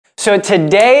So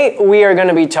today we are going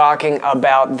to be talking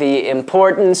about the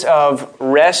importance of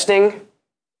resting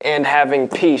and having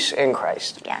peace in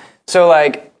Christ. Yeah. So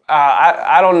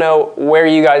I don't know where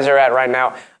you guys are at right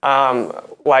now.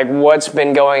 What's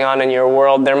been going on in your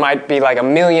world. There might be a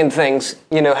million things,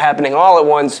 happening all at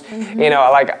once.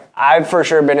 Mm-hmm. I've for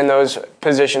sure been in those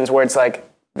positions where it's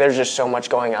there's just so much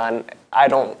going on. I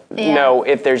don't know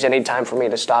if there's any time for me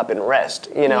to stop and rest,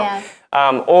 Yeah.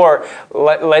 Or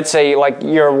let's say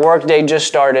your work day just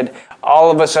started. All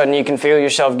of a sudden you can feel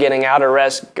yourself getting out of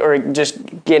rest or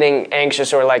just getting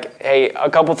anxious or hey, a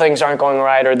couple things aren't going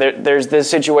right or there's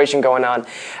this situation going on.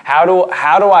 How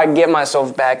do I get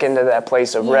myself back into that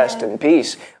place of rest and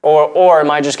peace? Or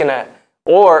am I just going to,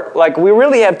 we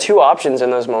really have two options in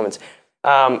those moments.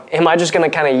 Am I just going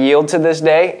to kind of yield to this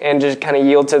day and just kind of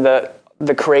yield to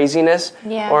the craziness?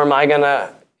 Yeah. Or am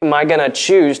I gonna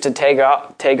choose to take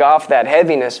off that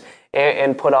heaviness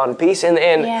and put on peace? And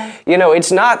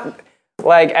it's not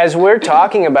as we're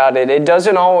talking about it, it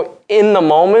doesn't in the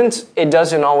moment, it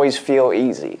doesn't always feel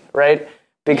easy, right?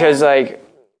 Because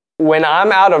when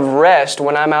I'm out of rest,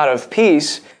 when I'm out of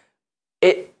peace,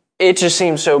 it just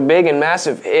seems so big and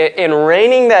massive. And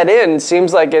reining that in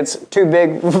seems like it's too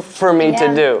big for me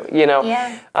to do,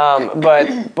 Yeah.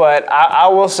 But I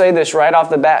will say this right off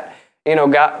the bat.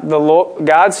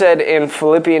 God said in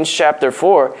Philippians chapter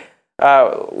 4,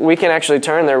 we can actually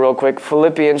turn there real quick.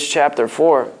 Philippians chapter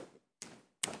 4.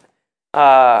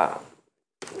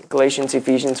 Galatians,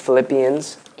 Ephesians,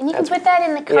 Philippians. And you can put that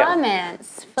in the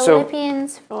comments. Yeah.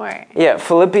 Philippians 4. Yeah,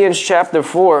 Philippians chapter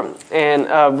 4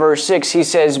 and verse 6, he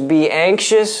says, be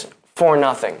anxious for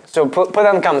nothing. So put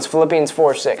that in the comments, Philippians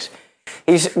 4:6.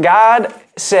 God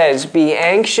says, be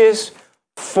anxious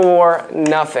for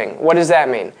nothing. What does that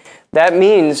mean? That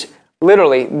means,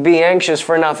 literally, be anxious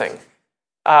for nothing.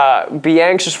 Be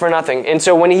anxious for nothing. And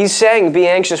so when he's saying be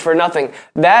anxious for nothing,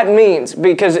 that means,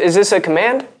 because is this a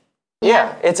command?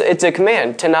 Yeah, it's a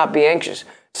command to not be anxious.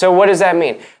 So what does that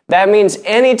mean? That means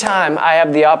anytime I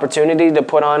have the opportunity to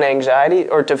put on anxiety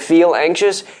or to feel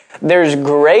anxious, there's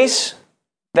grace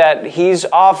that he's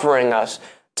offering us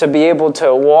to be able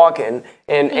to walk in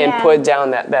and put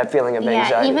down that feeling of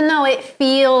anxiety. Even though it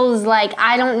feels like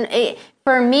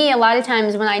for me, a lot of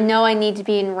times when I know I need to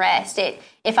be in rest,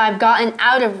 if I've gotten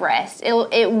out of rest,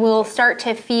 it will start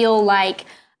to feel like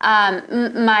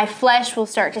my flesh will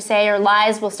start to say, or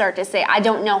lies will start to say, I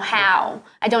don't know how.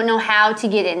 I don't know how to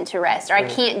get into rest, or I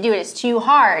can't do it. It's too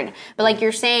hard. But like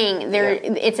you're saying,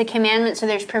 it's a commandment, so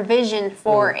there's provision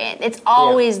for it. It's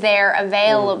always there,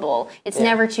 available. It's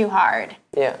never too hard.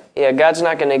 Yeah. God's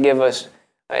not going to give us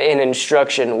an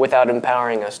instruction without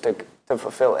empowering us to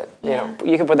fulfill it.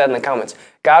 You can put that in the comments.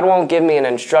 God won't give me an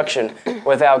instruction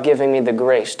without giving me the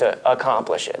grace to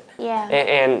accomplish it. Yeah.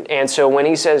 And so when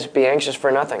he says be anxious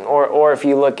for nothing, or if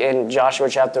you look in Joshua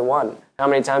chapter 1, how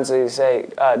many times did he say,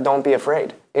 don't be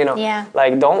afraid?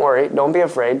 Don't worry, don't be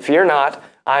afraid, fear not,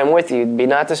 I am with you, be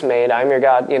not dismayed, I am your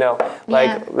God,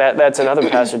 that's another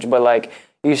passage, but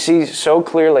you see so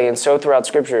clearly and so throughout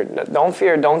Scripture, don't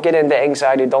fear, don't get into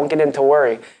anxiety, don't get into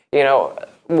worry,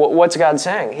 what's God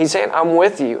saying? He's saying, I'm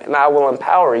with you, and I will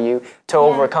empower you to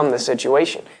overcome the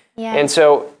situation. Yeah. And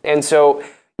so,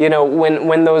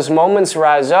 when those moments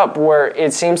rise up where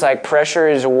it seems like pressure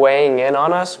is weighing in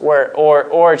on us,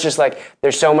 or it's just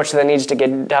there's so much that needs to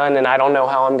get done, and I don't know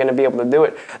how I'm going to be able to do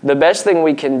it. The best thing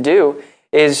we can do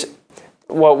is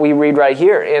what we read right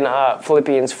here in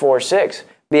Philippians 4:6.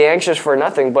 Be anxious for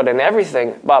nothing, but in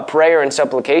everything, by prayer and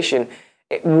supplication,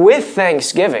 with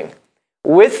thanksgiving.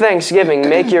 With thanksgiving,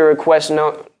 make your requests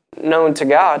known to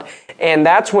God, and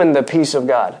that's when the peace of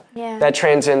God that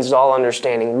transcends all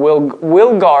understanding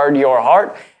will guard your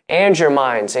heart and your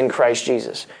minds in Christ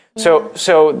Jesus. Yeah.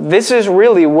 So this is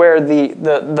really where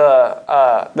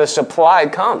the supply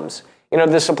comes.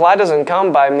 The supply doesn't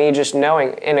come by me just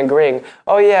knowing and agreeing,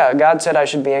 oh yeah, God said I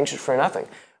should be anxious for nothing.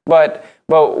 But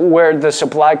where the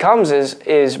supply comes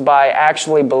is by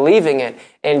actually believing it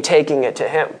and taking it to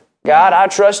Him. God, I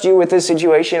trust you with this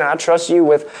situation. I trust you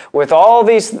with all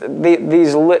this big,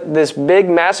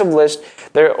 massive list,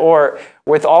 or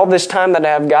with all this time that I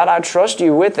have. God, I trust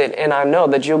you with it, and I know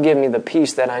that you'll give me the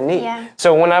peace that I need. Yeah.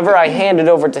 So whenever I hand it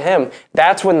over to Him,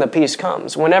 that's when the peace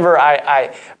comes. Whenever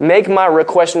I make my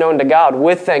request known to God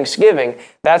with thanksgiving,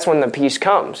 that's when the peace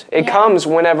comes. It comes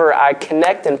whenever I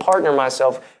connect and partner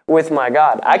myself with my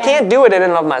God. I can't do it in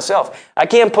and of myself. I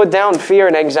can't put down fear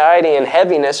and anxiety and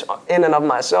heaviness in and of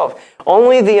myself.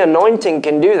 Only the anointing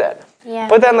can do that. Yeah.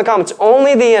 Put that in the comments.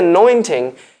 Only the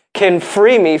anointing can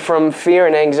free me from fear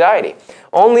and anxiety.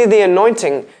 Only the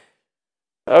anointing...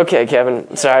 Okay,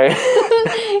 Kevin, sorry.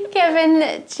 Kevin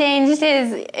Kevin changed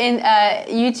his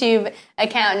YouTube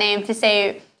account name to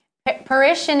say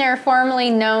parishioner formerly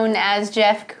known as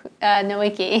Jeff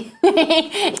Nowicki.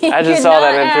 I just saw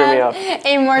that and it threw me off.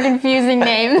 A more confusing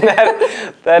name.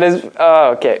 that is,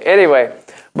 okay. Anyway,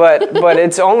 but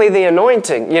it's only the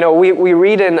anointing. You know, we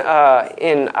read in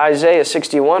Isaiah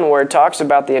 61 where it talks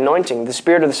about the anointing. The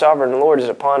Spirit of the Sovereign Lord is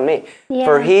upon me,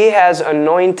 for He has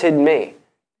anointed me.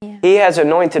 Yeah. He has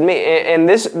anointed me, and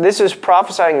this is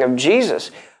prophesying of Jesus,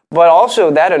 but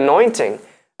also that anointing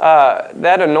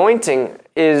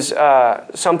is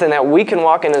something that we can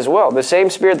walk in as well. The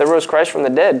same Spirit that rose Christ from the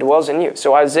dead dwells in you.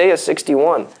 So Isaiah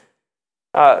 61,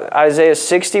 and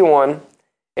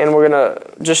we're going to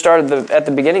just start at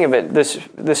the beginning of it.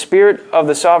 The Spirit of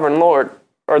the Sovereign Lord,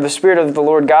 or the Spirit of the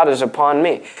Lord God is upon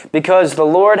me, because the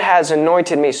Lord has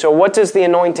anointed me. So what does the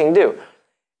anointing do?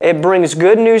 It brings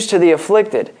good news to the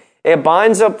afflicted. It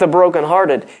binds up the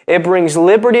brokenhearted. It brings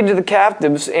liberty to the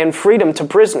captives and freedom to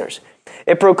prisoners.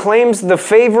 It proclaims the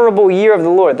favorable year of the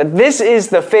Lord, that this is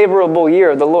the favorable year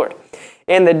of the Lord,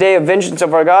 and the day of vengeance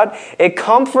of our God. It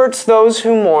comforts those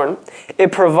who mourn.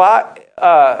 It provides...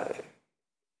 I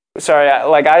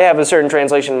have a certain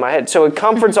translation in my head. So it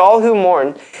comforts all who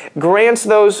mourn, grants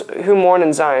those who mourn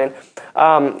in Zion,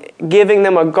 giving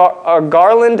them a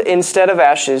garland instead of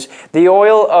ashes, the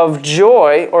oil of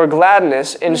joy or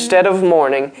gladness instead of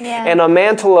mourning, and a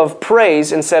mantle of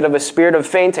praise instead of a spirit of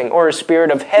fainting or a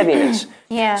spirit of heaviness.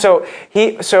 So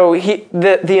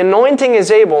the anointing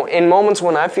is able in moments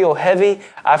when I feel heavy,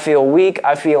 I feel weak,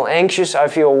 I feel anxious, I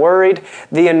feel worried.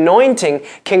 The anointing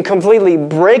can completely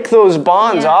break those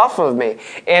bonds off of me.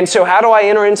 And so how do I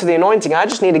enter into the anointing? I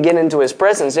just need to get into His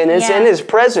presence. And it's in His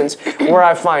presence where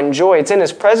I find joy. It's in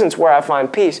His presence where I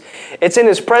find peace. It's in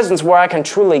His presence where I can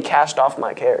truly cast off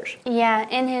my cares. Yeah,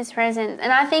 in His presence.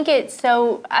 And I think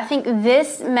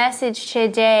this message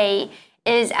today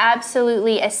is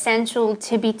absolutely essential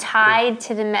to be tied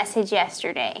to the message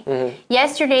yesterday. Mm-hmm.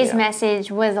 Yesterday's message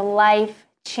was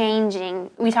life-changing.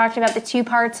 We talked about the two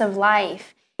parts of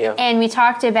life. Yeah. And we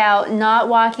talked about not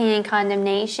walking in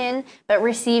condemnation, but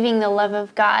receiving the love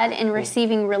of God and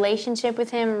receiving relationship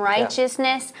with Him,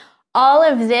 righteousness. All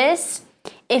of this,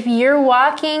 if you're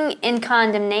walking in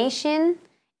condemnation,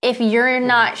 if you're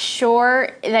not sure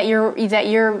that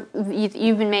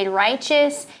you've been made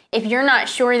righteous, if you're not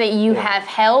sure that you have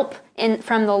help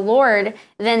from the Lord,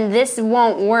 then this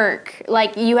won't work.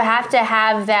 Like, you have to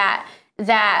have that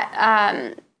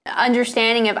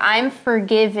understanding of I'm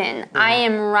forgiven, I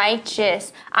am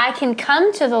righteous, I can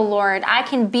come to the Lord, I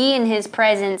can be in His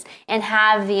presence and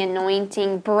have the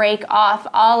anointing break off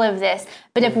all of this.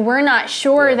 But if we're not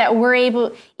sure that we're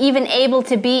able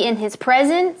to be in His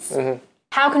presence,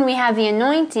 how can we have the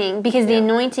anointing? Because the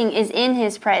anointing is in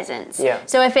His presence. Yeah.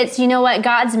 So if it's,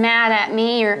 God's mad at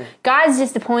me, or God's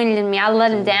disappointed in me, I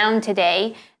let Him down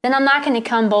today, then I'm not going to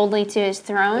come boldly to His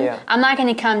throne. Yeah. I'm not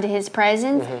going to come to His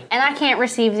presence, and I can't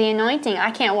receive the anointing.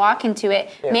 I can't walk into it.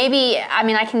 Yeah. Maybe,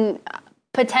 I can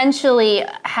potentially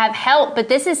have help, but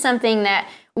this is something that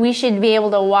we should be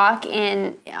able to walk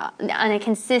in on a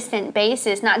consistent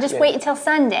basis, not just wait until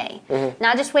Sunday,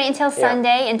 not just wait until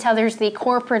Sunday until there's the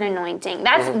corporate anointing.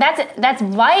 That's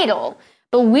vital.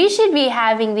 But we should be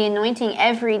having the anointing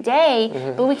every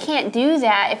day, but we can't do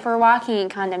that if we're walking in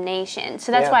condemnation.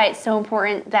 So that's why it's so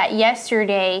important that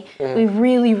yesterday we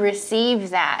really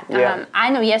received that. Yeah. I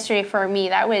know yesterday for me,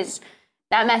 that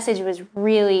message was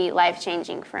really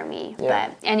life-changing for me. Yeah.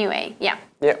 But anyway, Yeah,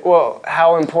 well,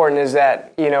 how important is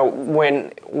that,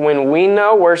 when we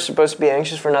know we're supposed to be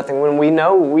anxious for nothing, when we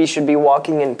know we should be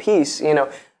walking in peace, and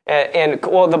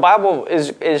the Bible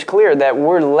is clear that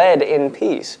we're led in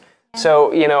peace.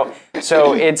 So, it's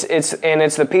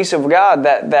the peace of God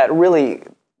that really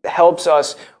helps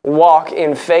us walk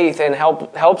in faith and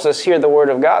helps us hear the word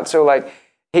of God. So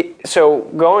so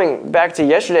going back to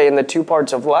yesterday in the two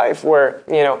parts of life where,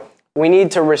 we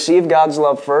need to receive God's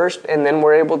love first and then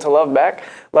we're able to love back.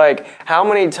 Like, how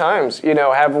many times,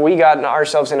 have we gotten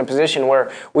ourselves in a position where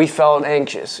we felt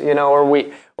anxious, or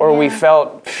we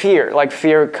felt fear, like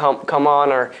fear come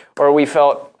on, or we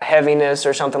felt heaviness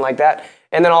or something like that.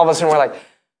 And then all of a sudden we're like,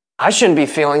 I shouldn't be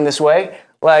feeling this way.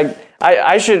 Like,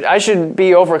 I should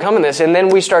be overcoming this. And then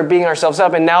we start beating ourselves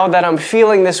up. And now that I'm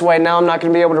feeling this way, now I'm not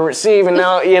going to be able to receive. And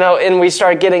now, and we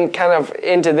start getting kind of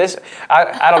into this.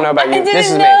 I don't know about you.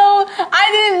 This is me.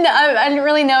 I didn't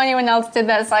really know anyone else did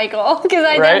that cycle. Because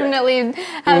I definitely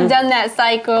have done that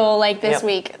cycle like this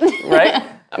week. Right?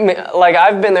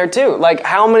 I've been there too. Like,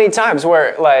 how many times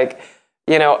where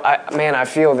I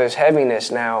feel this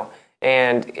heaviness now.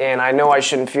 and I know I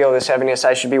shouldn't feel this heaviness.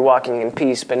 I should be walking in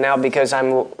peace. But now, because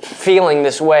I'm feeling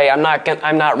this way, I'm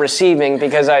not receiving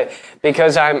because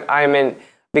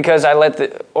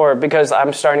because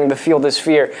I'm starting to feel this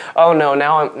fear. Oh no,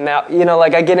 now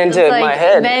like I get into my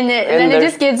head. Then it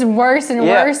just gets worse and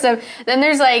worse. Then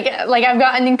there's like I've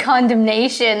gotten in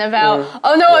condemnation about,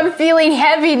 oh no, I'm feeling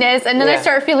heaviness, and then I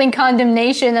start feeling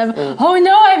condemnation of, oh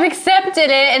no, I've accepted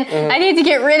it, and I need to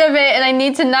get rid of it, and I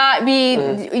need to not be,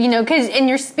 because in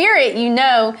your spirit,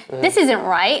 this isn't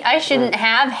right. I shouldn't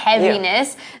have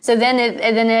heaviness. So then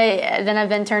I've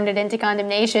then turned it into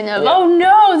condemnation of, oh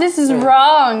no, this is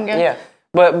wrong. Yeah,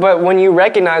 but when you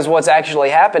recognize what's actually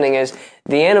happening is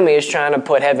the enemy is trying to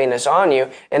put heaviness on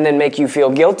you and then make you feel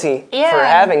guilty for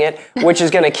having it, which is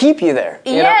going to keep you there.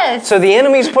 You know? So the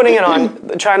enemy's putting it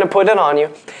on, trying to put it on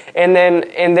you, and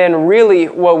then really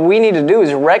what we need to do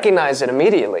is recognize it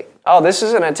immediately. Oh, this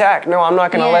is an attack. No, I'm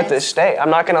not going to let this stay.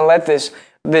 I'm not going to let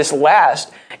this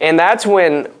last. And that's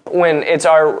when it's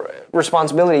our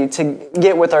responsibility to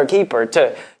get with our keeper,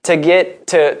 to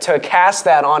cast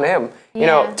that on him,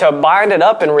 to bind it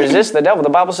up and resist the devil. The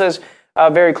Bible says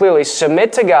very clearly,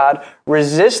 submit to God,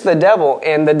 resist the devil,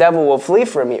 and the devil will flee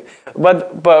from you.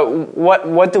 But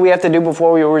what do we have to do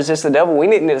before we resist the devil? We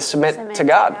need to submit to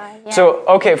God. So,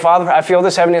 okay, Father, I feel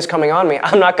this heaviness coming on me.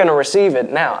 I'm not going to receive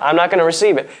it now. I'm not going to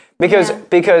receive it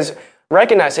because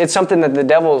recognize it's something that the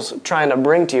devil's trying to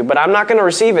bring to you, but I'm not going to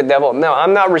receive it, devil. No,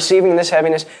 I'm not receiving this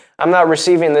heaviness. I'm not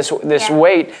receiving this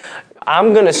weight.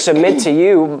 I'm going to submit to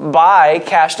you by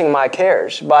casting my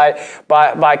cares,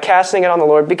 by casting it on the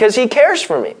Lord, because He cares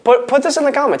for me. Put this in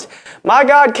the comments. My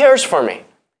God cares for me.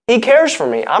 He cares for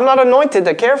me. I'm not anointed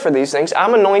to care for these things.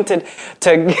 I'm anointed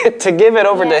to give it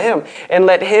over to Him and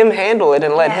let Him handle it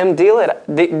and let Him deal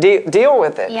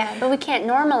with it. Yeah, but we can't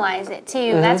normalize it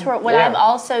too. That's what I've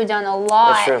also done a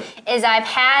lot is I've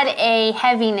had a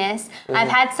heaviness. I've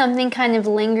had something kind of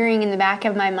lingering in the back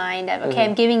of my mind of, okay,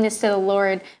 I'm giving this to the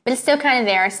Lord, but it's still kind of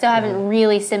there. I still haven't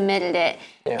really submitted it.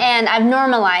 Yeah. And I've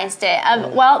normalized it.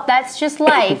 Well, that's just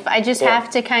life. I just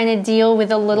have to kind of deal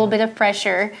with a little bit of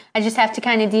pressure. I just have to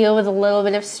kind of deal with a little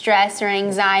bit of stress or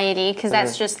anxiety because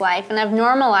that's just life. And I've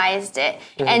normalized it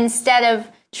instead of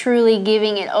truly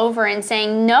giving it over and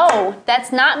saying, no,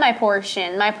 that's not my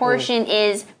portion. My portion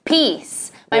is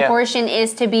peace. My portion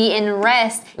is to be in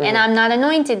rest, and I'm not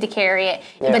anointed to carry it.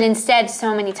 But instead,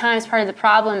 so many times, part of the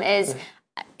problem is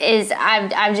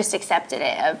I've just accepted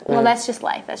it. Well, that's just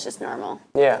life. That's just normal.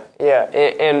 Yeah.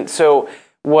 And so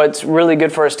what's really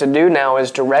good for us to do now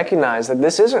is to recognize that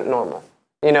this isn't normal.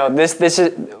 This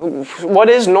is what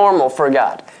is normal for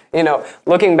God.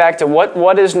 Looking back to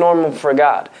what is normal for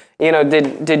God.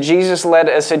 Did Jesus let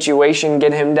a situation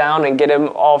get Him down and get Him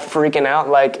all freaking out?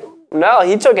 Like, no,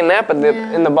 He took a nap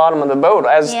in the bottom of the boat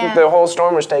as the whole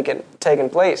storm was taking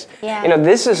place. Yeah.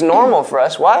 This is normal for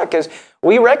us. Why? Because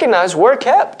we recognize we're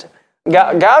kept.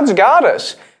 God's got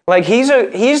us. Like He's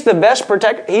the best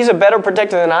protector. He's a better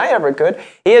protector than I ever could.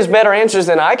 He has better answers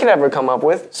than I could ever come up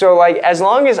with. So like as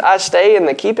long as I stay in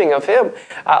the keeping of Him,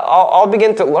 I'll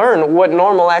begin to learn what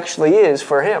normal actually is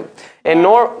for Him. And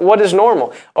what is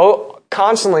normal?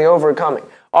 Constantly overcoming.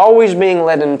 Always being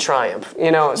led in triumph.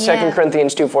 2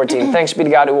 Corinthians 2:14. Thanks be to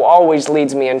God who always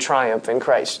leads me in triumph in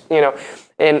Christ.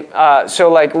 And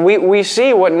so like we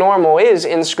see what normal is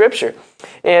in Scripture.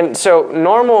 And so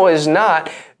normal is not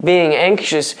being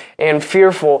anxious and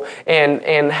fearful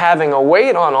and having a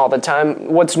weight on all the time.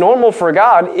 What's normal for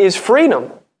God is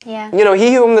freedom. Yeah.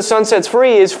 He whom the Son sets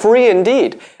free is free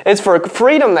indeed. It's for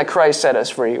freedom that Christ set us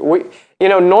free.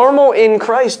 Normal in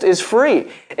Christ is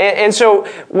free. And so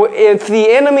if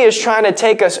the enemy is trying to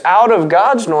take us out of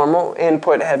God's normal and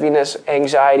put heaviness,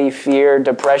 anxiety, fear,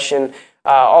 depression,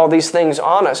 all these things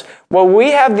on us, what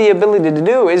we have the ability to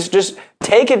do is just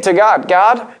take it to God.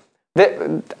 God,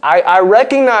 I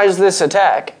recognize this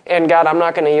attack, and God, I'm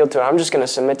not going to yield to it. I'm just going to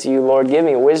submit to you, Lord. Give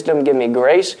me wisdom, give me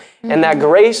grace. And that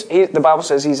grace, the Bible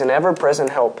says He's an ever-present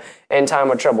help in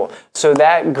time of trouble. So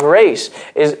that grace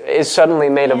is suddenly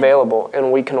made available,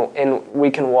 and we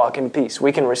can walk in peace.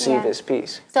 We can receive His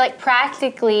peace. So like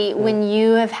practically, when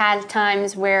you have had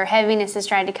times where heaviness has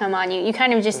tried to come on you, you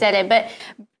kind of just said it, but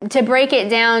to break it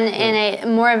down in a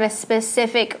more of a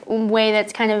specific way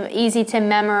that's kind of easy to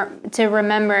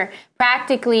remember,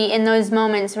 practically in those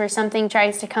moments where something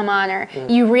tries to come on, or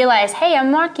you realize, hey,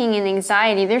 I'm walking in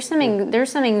anxiety. There's some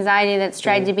anxiety that's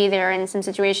tried to be there in some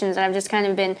situations that I've just kind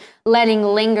of been letting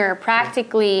linger.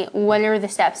 Practically, what are the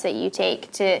steps that you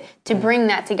take to bring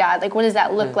that to God? Like, what does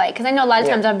that look like? Because I know a lot of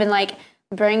times I've been like,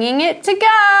 bringing it to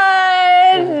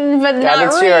God, but God,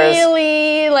 not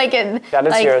really. Like, God,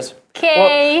 it's yours.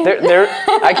 Okay. Well,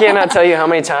 I cannot tell you how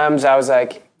many times I was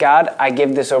like, God, I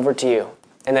give this over to you.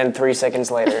 And then 3 seconds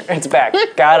later, it's back.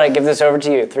 God, I give this over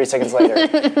to you. 3 seconds later.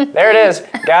 There it is.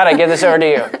 God, I give this over to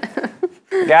you.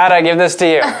 God, I give this to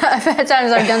you. I've had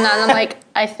times I've done that and I'm like,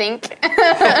 I think.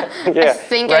 Yeah, I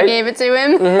think right? I gave it to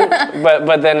him. Mm-hmm.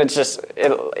 But then it's just,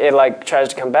 it like tries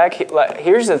to come back.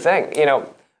 Here's the thing,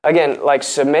 again, like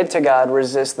submit to God,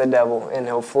 resist the devil, and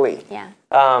he'll flee. Yeah.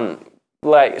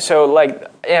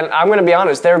 And I'm going to be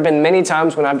honest, there have been many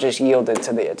times when I've just yielded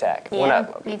to the attack. Yeah,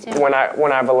 me too. When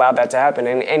I've allowed that to happen.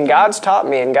 And God's taught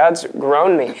me and God's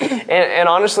grown me. And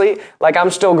honestly, like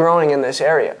I'm still growing in this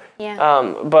area.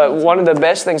 Yeah. But one of the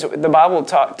best things, the Bible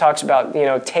talks about,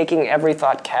 taking every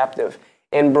thought captive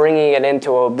and bringing it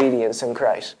into obedience in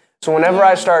Christ. So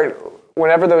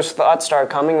whenever those thoughts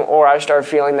start coming or I start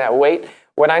feeling that weight,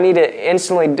 what I need to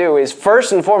instantly do is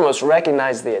first and foremost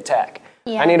recognize the attack.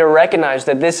 Yeah. I need to recognize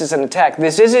that this is an attack.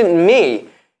 This isn't me,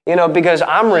 because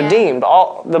I'm redeemed.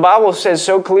 The Bible says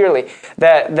so clearly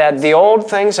that the old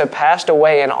things have passed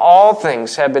away and all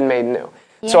things have been made new.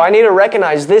 Yeah. So I need to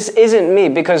recognize this isn't me,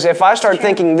 because if I start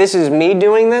thinking this is me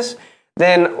doing this,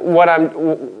 then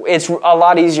it's a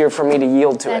lot easier for me to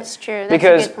yield to it. That's true. That's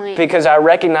a good point. Because I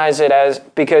recognize it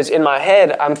because in my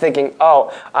head I'm thinking,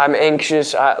 oh, I'm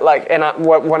anxious. What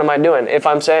am I doing? If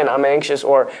I'm saying I'm anxious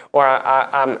or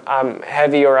I'm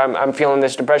heavy or I'm feeling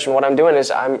this depression, what I'm doing is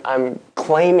I'm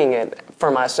claiming it for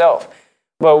myself.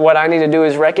 But what I need to do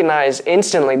is recognize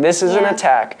instantly this is an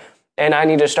attack, and I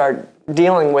need to start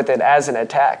dealing with it as an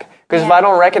attack. Because if I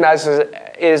don't recognize it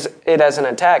as an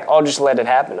attack, I'll just let it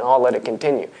happen and I'll let it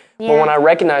continue. Yeah. But when I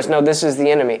recognize, no, this is the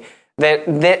enemy,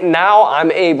 then now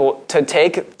I'm able to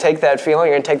take that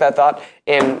feeling and take that thought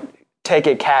and take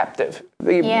it captive.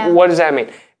 Yeah. What does that mean?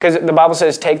 Because the Bible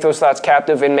says take those thoughts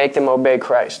captive and make them obey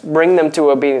Christ. Bring them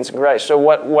to obedience in Christ. So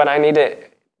what I need to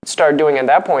start doing at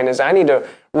that point is I need to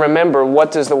remember,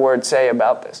 what does the Word say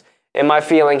about this? Am I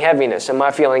feeling heaviness? Am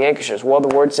I feeling anxious? Well,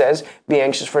 the Word says, be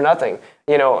anxious for nothing.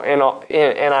 These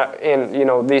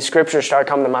scriptures start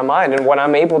coming to my mind. And what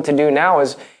I'm able to do now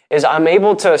is I'm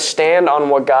able to stand on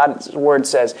what God's Word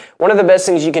says. One of the best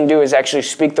things you can do is actually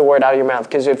speak the Word out of your mouth.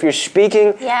 Because if you're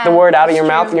speaking the Word out of your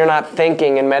mouth, you're not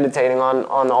thinking and meditating on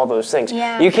all those things.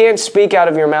 Yeah. You can't speak out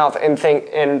of your mouth and think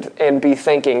and be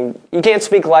thinking. You can't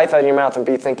speak life out of your mouth and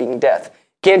be thinking death.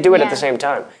 You can't do it at the same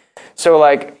time. So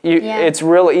it's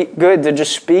really good to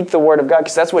just speak the Word of God,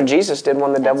 because that's what Jesus did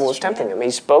when the devil was tempting him.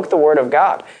 He spoke the Word of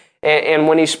God. And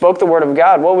when he spoke the Word of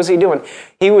God, what was he doing?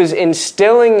 He was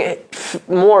instilling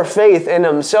more faith in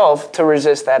himself to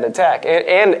resist that attack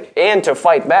and to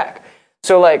fight back.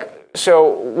 So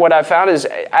what I found is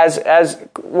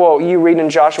you read in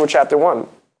Joshua chapter 1,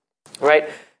 right?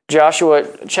 Joshua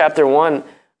chapter 1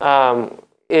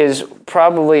 is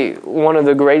probably one of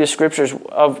the greatest scriptures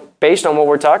based on what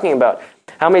we're talking about.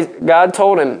 God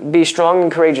told him, be strong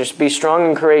and courageous, be strong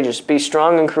and courageous, be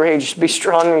strong and courageous, be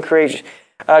strong and courageous.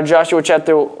 Joshua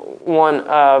chapter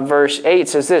 1 verse 8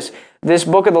 says this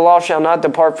book of the law shall not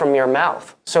depart from your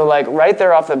mouth. So right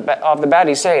there off the bat,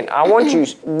 he's saying, I want you,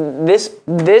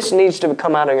 this needs to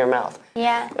come out of your mouth.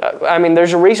 Yeah.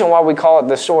 There's a reason why we call it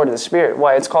the sword of the Spirit,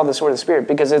 why it's called the sword of the Spirit,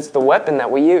 because it's the weapon that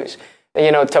we use,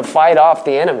 to fight off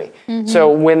the enemy. Mm-hmm.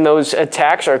 So when those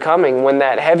attacks are coming, when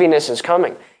that heaviness is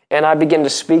coming, and I begin to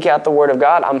speak out the Word of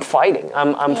God, I'm fighting.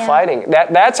 I'm fighting.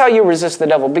 That's how you resist the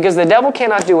devil, because the devil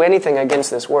cannot do anything against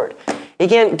this Word. He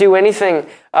can't do anything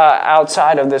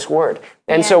outside of this Word.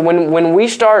 And so when we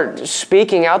start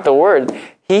speaking out the Word,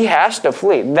 he has to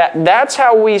flee. That's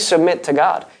how we submit to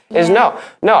God. Is no,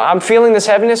 I'm feeling this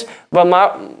heaviness, but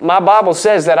my Bible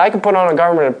says that I can put on a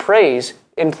garment of praise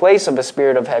in place of a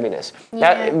spirit of heaviness.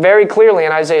 That very clearly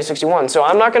in Isaiah 61. So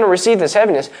I'm not going to receive this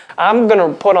heaviness. I'm going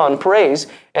to put on praise,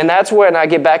 and that's when I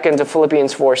get back into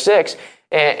Philippians 4:6,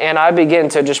 and I begin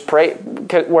to just pray,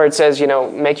 where it says,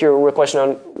 make your request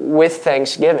known with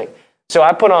thanksgiving. So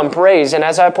I put on praise, and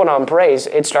as I put on praise,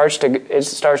 it starts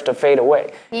to fade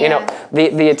away. Yeah.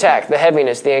 The attack, the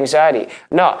heaviness, the anxiety.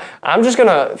 No, I'm just going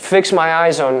to fix my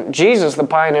eyes on Jesus, the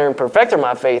pioneer and perfecter of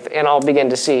my faith, and I'll begin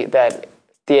to see that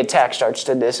the attack starts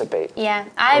to dissipate. Yeah,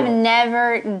 I've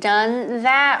never done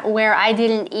that where I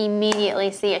didn't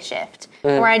immediately see a shift.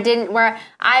 Where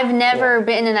I've never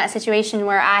been in that situation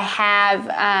where I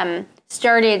have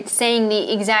started saying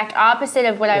the exact opposite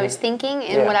of what I was thinking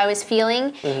and what I was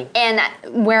feeling, and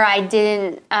where I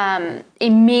didn't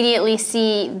immediately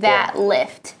see that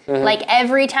lift. Like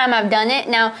every time I've done it,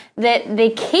 now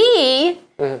the key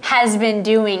has been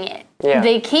doing it. Yeah.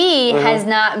 The key has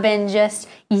not been just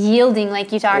yielding,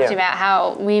 like you talked about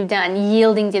how we've done,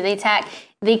 yielding to the attack.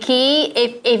 The key,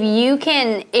 if you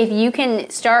can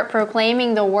start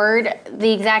proclaiming the word,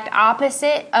 the exact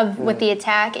opposite of what the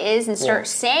attack is, and start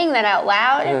saying that out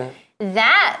loud,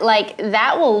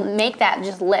 that will make that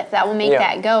just lift. That will make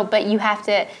that go. But you have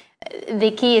to. The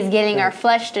key is getting our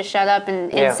flesh to shut up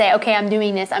and say, okay, I'm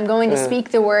doing this. I'm going to speak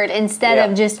the word instead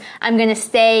of just, I'm going to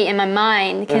stay in my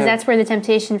mind. Because that's where the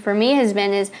temptation for me has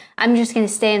been, is I'm just going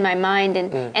to stay in my mind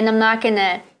and I'm not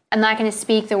going to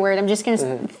speak the word. I'm just going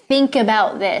to think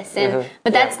about this.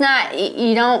 But that's not,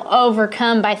 you don't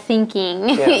overcome by thinking.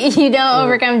 You don't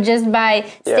overcome just by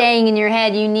staying in your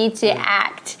head. You need to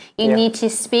act. You need to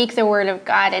speak the word of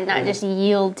God and not just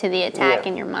yield to the attack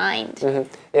in your mind.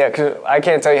 Yeah, because I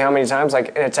can't tell you how many times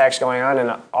like an attack's going on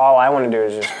and all I want to do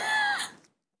is just...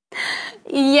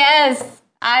 Yes.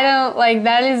 I don't, like,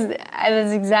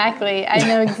 that's exactly, I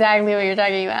know exactly what you're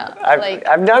talking about.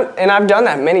 I've done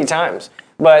that many times,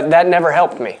 but that never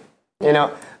helped me. You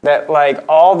know, that like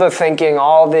all the thinking,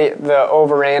 all the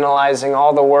overanalyzing,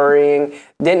 all the worrying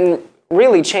didn't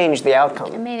really change the outcome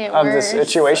of the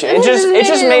situation. It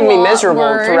just made me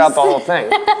miserable throughout the whole thing.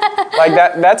 Like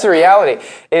that's the reality.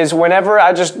 Is whenever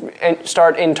I just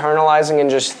start internalizing and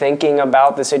just thinking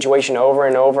about the situation over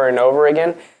and over and over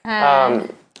again. We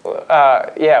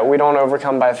don't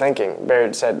overcome by thinking.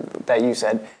 Barrett said that. You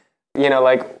said, you know,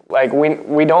 like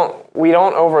we don't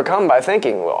overcome by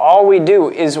thinking. All we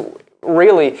do is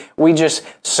really we just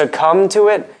succumb to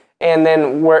it. And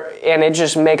then it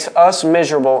just makes us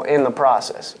miserable in the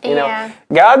process. You know,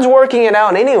 God's working it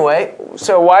out anyway.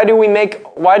 So why do we make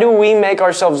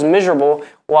ourselves miserable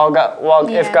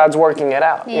if God's working it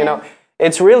out? You know,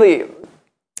 it's really,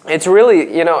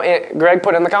 you know, Greg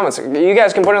put in the comments. You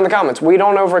guys can put in the comments. We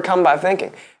don't overcome by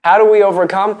thinking. How do we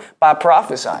overcome? By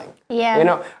prophesying. Yeah. You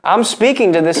know, I'm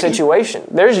speaking to this situation.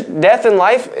 There's death and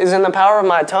life is in the power of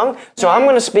my tongue. So I'm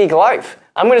going to speak life.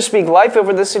 I'm going to speak life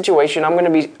over this situation. I'm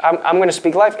going to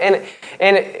speak life. And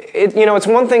it you know, it's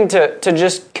one thing to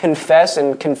just confess.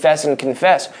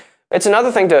 It's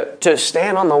another thing to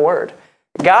stand on the word.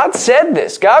 God said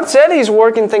this. God said He's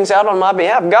working things out on my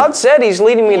behalf. God said He's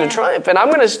leading me to triumph. And I'm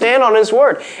going to stand on His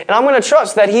word. And I'm going to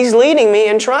trust that He's leading me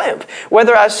in triumph.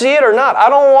 Whether I see it or not, I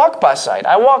don't walk by sight.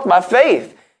 I walk by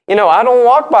faith. You know, I don't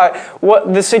walk by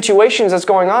what the situations that's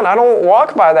going on. I don't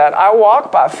walk by that. I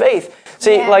walk by faith.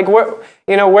 See, like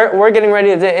we're getting ready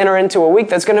to enter into a week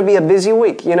that's going to be a busy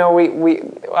week. You know,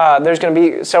 there's going to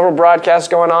be several broadcasts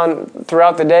going on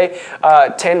throughout the day,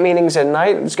 tent meetings at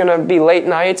night. It's going to be late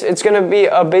nights. It's going to be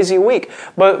a busy week.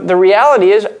 But the reality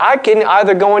is, I can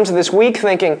either go into this week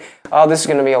thinking, oh, this is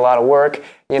going to be a lot of work.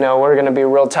 You know, we're going to be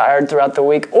real tired throughout the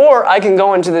week. Or I can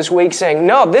go into this week saying,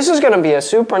 no, this is going to be a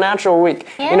supernatural week.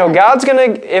 Yeah. You know, God's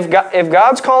going to, if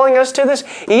God's calling us to this,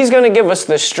 He's going to give us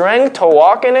the strength to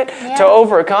walk in it, to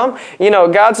overcome. You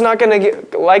know, God's not going to,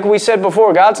 like we said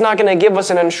before, God's not going to give us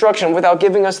an instruction without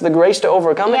giving us the grace to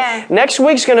overcome it. Next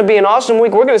week's going to be an awesome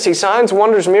week. We're going to see signs,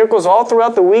 wonders, miracles all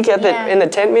throughout the week in the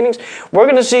tent meetings. We're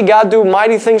going to see God do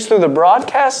mighty things through the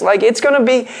broadcast. Like, it's going to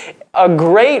be a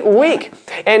great week.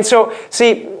 And so,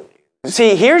 see,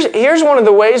 here's one of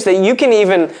the ways that you can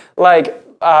even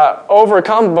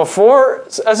overcome before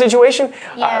a situation,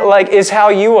 is how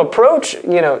you approach,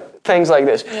 you know, things like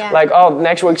this. Like, oh,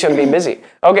 next week's going to be busy.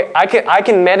 Okay, I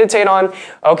can meditate on,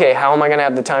 okay, how am I going to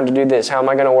have the time to do this? How am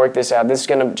I going to work this out? This is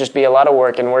going to just be a lot of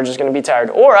work and we're just going to be tired.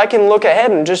 Or I can look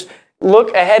ahead and just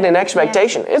look ahead in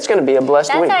expectation. It's going to be a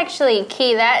blessed week. That's actually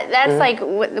key. That's like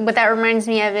what that reminds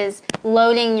me of is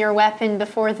loading your weapon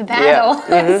before the battle.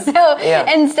 So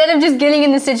instead of just getting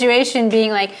in the situation being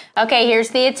like, okay, here's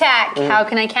the attack. How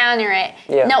can I counter it?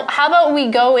 No, how about we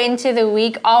go into the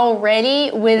week already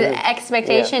with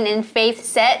expectation and faith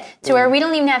set to where we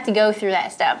don't even have to go through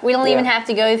that stuff. We don't even have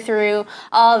to go through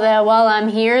all the, well, I'm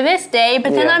here this day,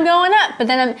 but then I'm going up, but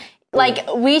then I'm... Like,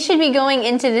 we should be going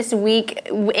into this week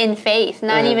in faith,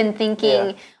 not even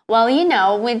thinking, well, you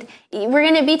know, we're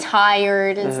going to be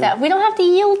tired and stuff. We don't have to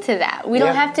yield to that. We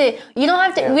don't have to, we don't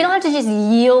have to just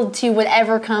yield to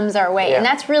whatever comes our way. And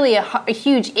that's really a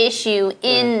huge issue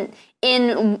in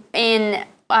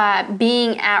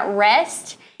being at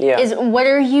rest. Is what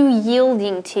are you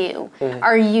yielding to?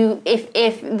 Are you,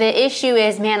 if the issue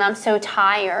is, man, I'm so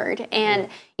tired and,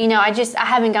 you know, I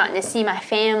haven't gotten to see my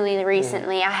family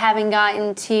recently. I haven't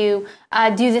gotten to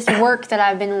do this work that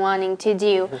I've been wanting to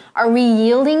do. Are we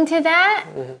yielding to that?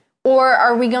 Or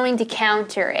are we going to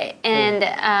counter it?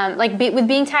 And with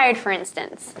being tired, for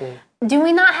instance, do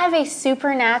we not have a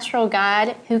supernatural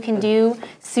God who can do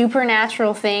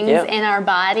supernatural things in our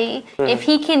body? If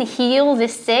He can heal the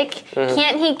sick,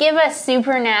 can't He give us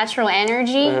supernatural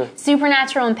energy,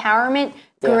 supernatural empowerment,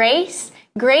 grace?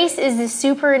 grace is the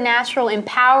supernatural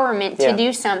empowerment to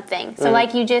do something. So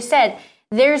like you just said,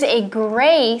 there's a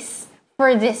grace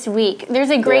for this week.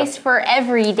 There's a grace for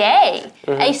every day.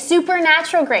 A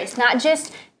supernatural grace, not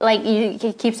just like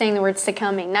you keep saying the word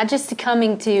succumbing, not just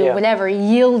succumbing to whatever,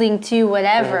 yielding to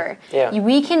whatever.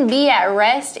 We can be at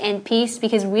rest and peace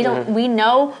because we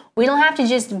know we don't have to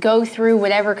just go through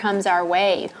whatever comes our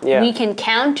way. We can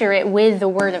counter it with the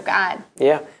Word of God.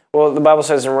 Yeah. Well, the Bible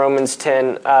says in Romans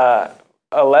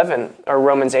 10:11 or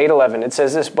Romans 8:11, it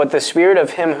says this, "But the Spirit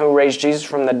of him who raised Jesus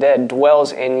from the dead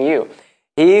dwells in you.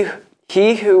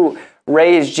 He who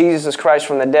raised Jesus Christ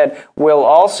from the dead will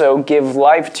also give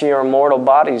life to your mortal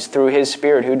bodies through his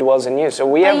Spirit who dwells in you." So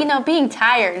we have... being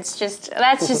tired, that's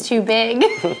just too big.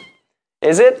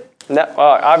 Is it? No,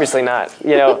 obviously not.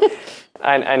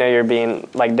 I know you're being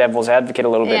like devil's advocate a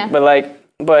little bit,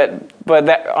 but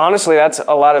that honestly, that's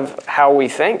a lot of how we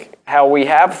think, how we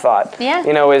have thought. Yeah.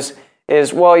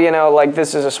 Is well, like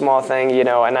this is a small thing,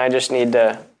 and I just need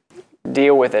to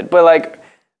deal with it. But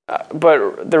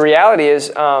but the reality is,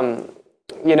 God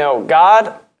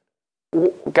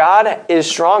is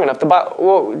strong enough.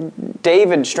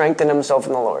 David strengthened himself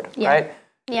in the Lord, right?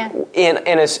 Yeah.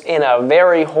 In a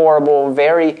very horrible,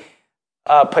 very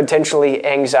potentially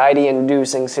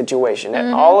anxiety-inducing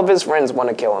situation. All of his friends want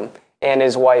to kill him, and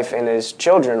his wife and his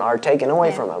children are taken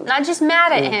away from him. Not just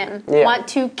mad at him, want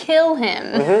to kill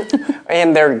him.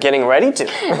 And they're getting ready to.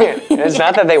 It's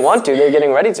not that they want to, they're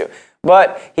getting ready to.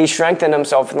 But he strengthened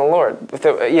himself in the Lord.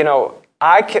 The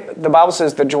Bible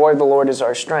says the joy of the Lord is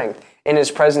our strength. In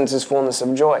his presence is fullness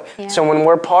of joy. Yeah. So when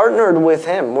we're partnered with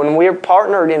him, when we're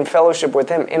partnered in fellowship with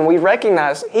him, and we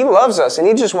recognize he loves us and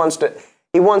he just wants to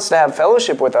have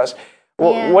fellowship with us,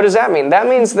 what does that mean? That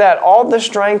means that all the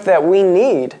strength that we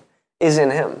need is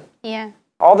in him. Yeah.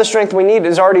 All the strength we need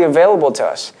is already available to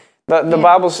us. The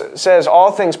Bible says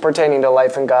all things pertaining to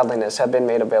life and godliness have been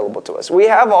made available to us. We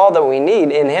have all that we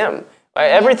need in him.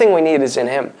 Everything we need is in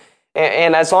him.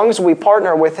 And as long as we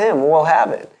partner with him, we'll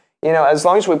have it. As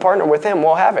long as we partner with him,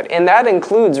 we'll have it. And that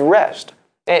includes rest.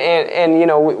 And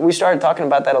we started talking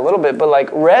about that a little bit, but like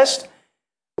rest,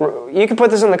 you can put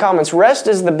this in the comments, rest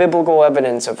is the biblical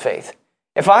evidence of faith.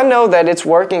 If I know that it's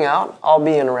working out, I'll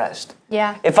be in rest.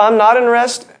 Yeah. If I'm not in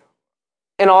rest,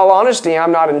 in all honesty,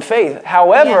 I'm not in faith.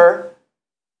 However,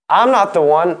 I'm not the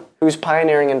one who's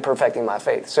pioneering and perfecting my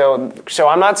faith. So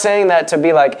I'm not saying that to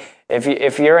be like,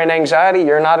 if you're in anxiety,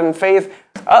 you're not in faith,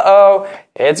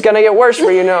 it's going to get worse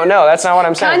for you. No, that's not what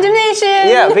I'm saying. Condemnation.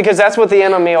 Yeah, because that's what the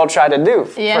enemy will try to do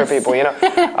for people,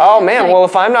 Oh man, well,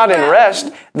 if I'm not in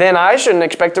rest, then I shouldn't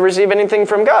expect to receive anything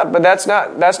from God. But that's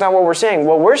not what we're saying.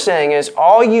 What we're saying is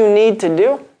all you need to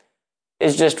do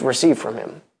is just receive from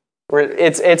him.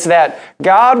 It's that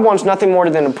God wants nothing more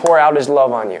than to pour out his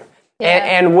love on you. Yeah.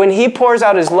 And when he pours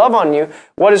out his love on you,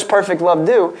 what does perfect love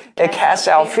do? It casts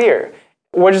out fear.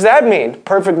 What does that mean?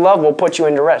 Perfect love will put you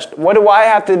into rest. What do I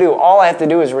have to do? All I have to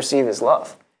do is receive his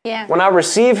love. Yeah. When I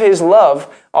receive his love,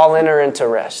 I'll enter into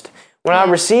rest. When I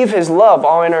receive his love,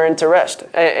 I'll enter into rest.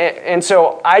 And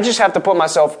so I just have to put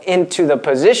myself into the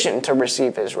position to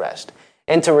receive his rest.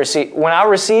 And when I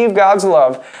receive God's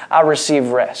love, I receive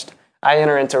rest. I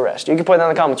enter into rest. You can put that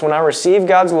in the comments. When I receive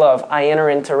God's love, I enter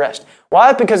into rest.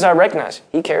 Why? Because I recognize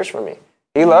he cares for me.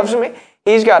 He loves me.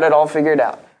 He's got it all figured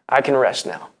out. I can rest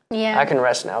now. Yeah. I can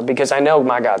rest now because I know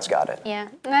my God's got it. Yeah.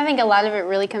 And I think a lot of it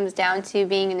really comes down to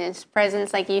being in his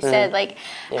presence, like you said. Like,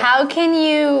 how can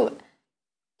you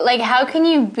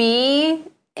be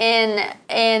in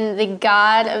the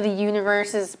God of the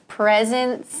universe's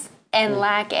presence and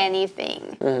lack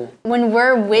anything? When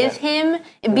we're with him,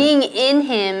 being in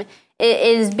him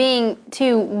is being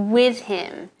with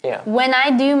him. Yeah. When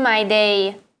I do my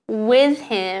day with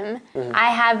him,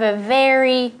 I have a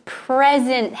very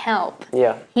present help.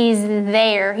 Yeah. He's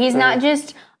there. He's not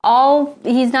just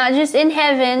in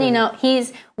heaven,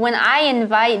 he's when I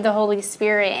invite the Holy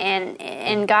Spirit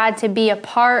and God to be a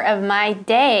part of my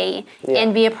day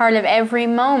and be a part of every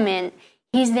moment,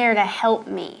 he's there to help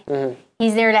me.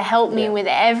 He's there to help me with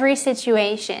every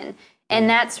situation. And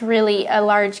that's really a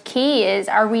large key is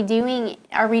are we doing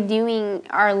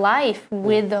our life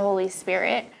with the Holy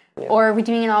Spirit? Yeah. Or are we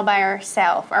doing it all by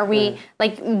ourselves? Are we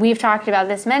like we've talked about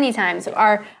this many times?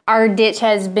 Our ditch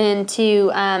has been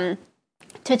to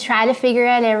try to figure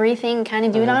out everything, kind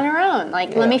of do it on our own.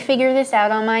 Like let me figure this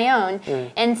out on my own,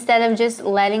 instead of just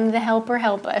letting the helper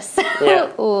help us,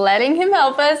 letting him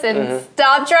help us, and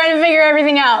stop trying to figure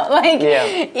everything out. Like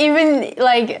even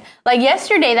like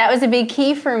yesterday, that was a big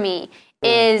key for me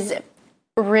is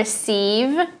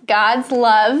receive God's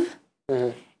love.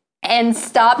 and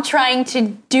stop trying to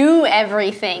do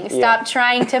everything. Stop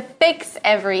trying to fix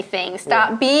everything.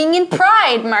 Stop being in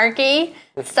pride, Marky.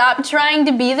 Stop trying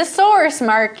to be the source,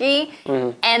 Marky,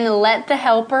 and let the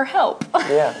helper help.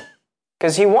 Yeah,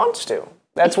 because he wants to.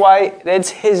 That's why it's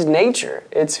his nature.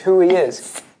 It's who he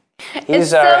is.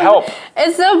 He's our help.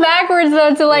 It's so backwards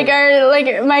though to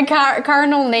my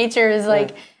carnal nature is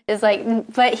like.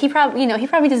 But he probably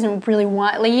doesn't really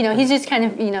want, he's just kind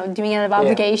of, doing it out of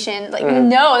obligation.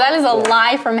 No, that is a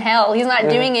lie from hell. He's not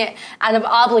doing it out of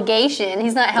obligation.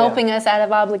 He's not helping us out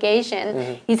of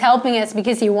obligation. He's helping us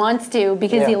because he wants to,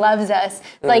 because he loves us.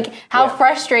 How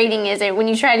frustrating is it when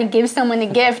you try to give someone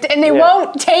a gift and they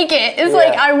won't take it? It's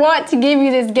like, I want to give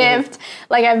you this gift.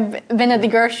 Like, I've been at the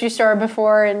grocery store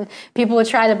before and people would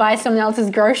try to buy someone else's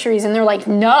groceries and they're like,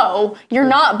 no, you're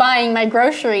not buying my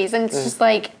groceries. And it's just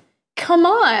like, come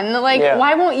on,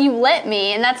 why won't you let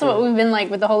me? And that's what we've been like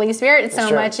with the Holy Spirit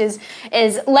so much is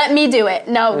let me do it.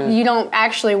 No, you don't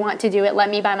actually want to do it.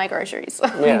 Let me buy my groceries.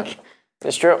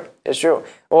 It's true. It's true.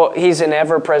 Well, he's an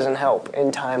ever-present help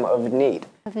in time of need.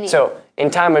 So in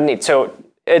time of need. So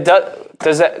it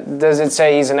does it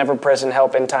say he's an ever-present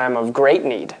help in time of great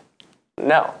need?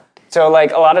 No. So a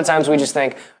lot of times we just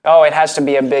think, oh, it has to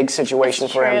be a big situation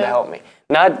for him to help me.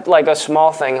 Not like a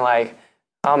small thing like,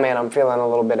 oh man, I'm feeling a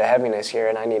little bit of heaviness here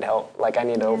and I need help. I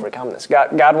need to overcome this.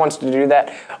 God wants to do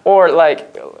that. Or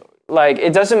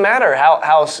it doesn't matter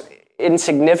how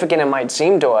insignificant it might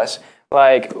seem to us.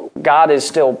 God is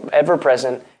still ever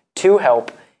present to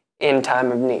help in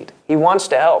time of need. He wants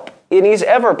to help. And he's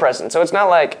ever present. So it's not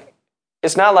like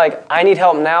I need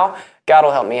help now. God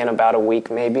will help me in about a week,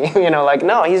 maybe.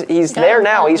 No, he's there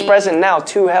now. He's present now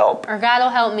to help. Or God will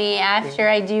help me after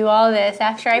I do all this,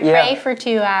 after I pray for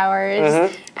 2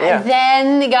 hours. And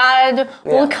then God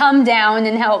will come down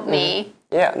and help me.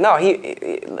 Yeah, no,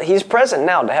 he's present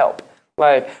now to help.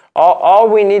 All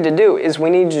we need to do is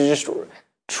we need to just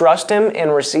trust him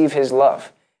and receive his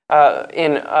love.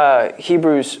 In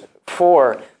Hebrews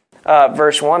 4,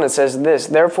 verse 1, it says this,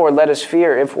 therefore let us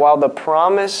fear if while the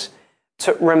promise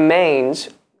remains,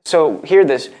 so hear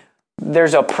this,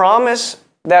 there's a promise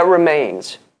that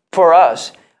remains for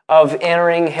us of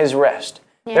entering his rest.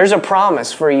 There's a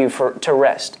promise for you to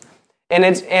rest.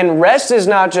 And rest is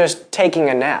not just taking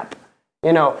a nap.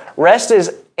 Rest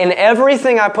is in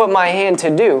everything I put my hand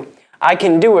to do, I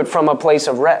can do it from a place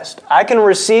of rest. I can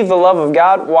receive the love of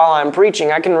God while I'm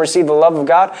preaching. I can receive the love of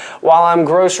God while I'm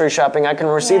grocery shopping. I can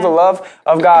receive the love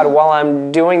of God while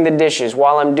I'm doing the dishes,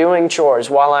 while I'm doing chores,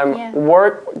 while I'm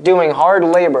doing hard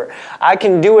labor. I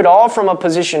can do it all from a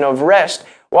position of rest.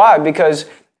 Why? Because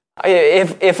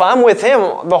if I'm with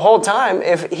him the whole time,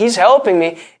 if he's helping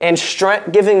me and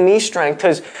giving me strength,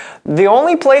 because the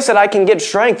only place that I can get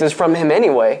strength is from him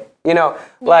anyway.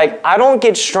 I don't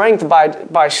get strength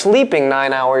by sleeping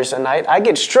 9 hours a night. I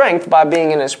get strength by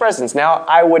being in his presence. Now,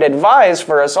 I would advise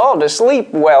for us all to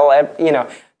sleep well,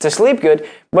 to sleep good.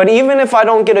 But even if I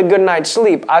don't get a good night's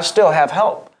sleep, I still have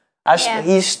help.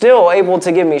 He's still able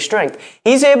to give me strength.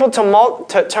 He's able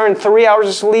to turn 3 hours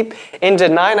of sleep into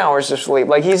 9 hours of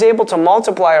sleep. He's able to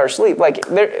multiply our sleep.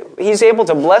 He's able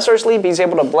to bless our sleep. He's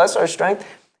able to bless our strength.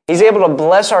 He's able to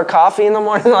bless our coffee in the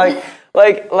morning.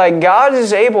 God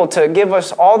is able to give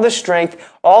us all the strength,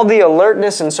 all the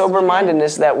alertness and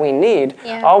sober-mindedness that we need.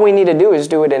 Yeah. All we need to do is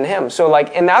do it in him. So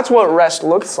and that's what rest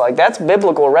looks like. That's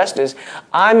biblical rest is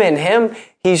I'm in him.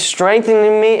 He's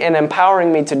strengthening me and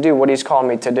empowering me to do what he's called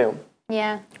me to do.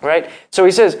 Yeah. Right? So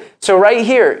he says, so right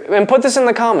here, and put this in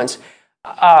the comments,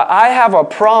 I have a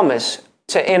promise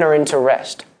to enter into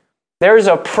rest. There's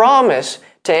a promise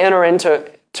to enter into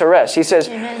rest. He says,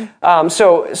 he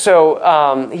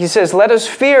says, let us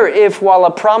fear if while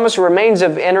a promise remains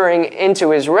of entering into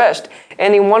his rest,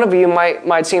 any one of you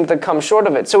might seem to come short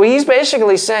of it. So he's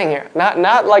basically saying here,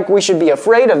 not like we should be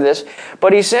afraid of this,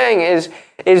 but he's saying is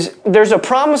there's a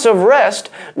promise of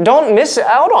rest. Don't miss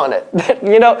out on it.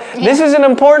 This is an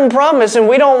important promise and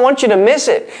we don't want you to miss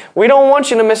it. We don't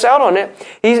want you to miss out on it.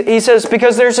 He says,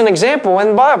 because there's an example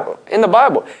in the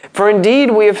Bible. For indeed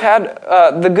we have had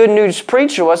the good news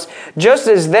preached to us, just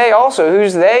as they also,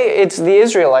 who's they? It's the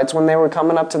Israelites when they were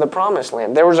coming up to the promised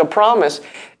land. There was a promise,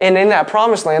 and in that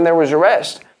promised land there was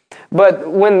rest. But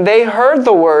when they heard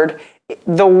the word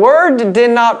did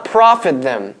not profit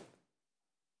them.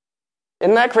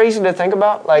 Isn't that crazy to think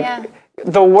about?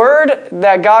 The word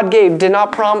that God gave did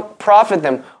not profit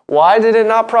them. Why did it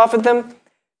not profit them?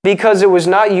 Because it was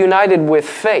not united with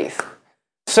faith.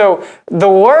 So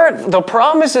the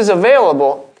promise is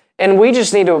available, and we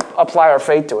just need to apply our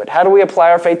faith to it. How do we apply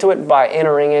our faith to it? By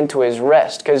entering into his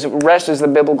rest, because rest is the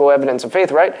biblical evidence of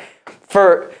faith, right?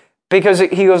 For because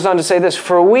he goes on to say this,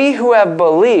 for we who have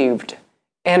believed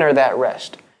enter that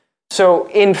rest. So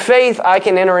in faith, I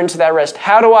can enter into that rest.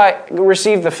 How do I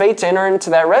receive the faith to enter into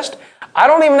that rest? I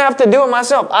don't even have to do it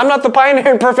myself. I'm not the pioneer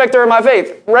and perfecter of my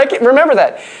faith. Remember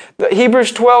that.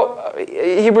 Hebrews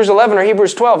 11 or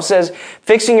Hebrews 12 says,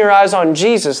 fixing your eyes on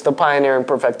Jesus, the pioneer and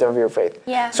perfecter of your faith.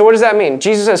 Yeah. So what does that mean?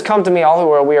 Jesus says, come to me, all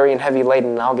who are weary and heavy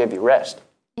laden, and I'll give you rest.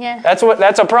 Yeah.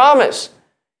 That's a promise.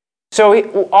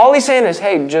 So all he's saying is,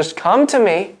 hey, just come to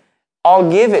me.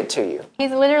 I'll give it to you.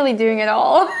 He's literally doing it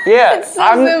all. Yeah. It's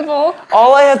so simple.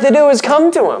 All I have to do is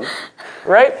come to him.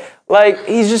 Right? Like,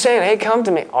 he's just saying, hey, come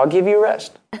to me. I'll give you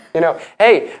rest.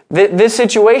 Hey, this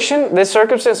situation, this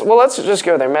circumstance, well, let's just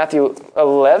go there. Matthew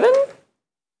 11?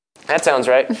 That sounds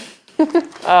right.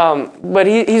 But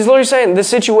he's literally saying the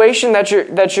situation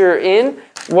that you're in,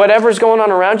 whatever's going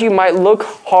on around you might look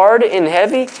hard and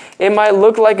heavy. It might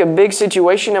look like a big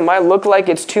situation. It might look like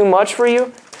it's too much for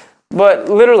you. But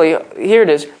literally, here it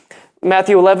is.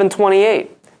 Matthew 11:28.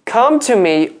 Come to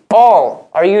me all.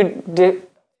 Are you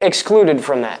excluded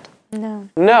from that? No.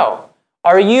 No.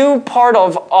 Are you part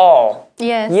of all?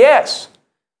 Yes. Yes.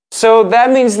 So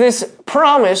that means this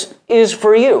promise is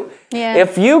for you. Yeah.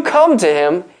 If you come to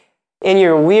him and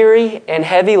you're weary and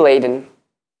heavy laden,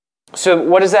 so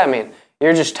what does that mean?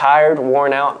 You're just tired,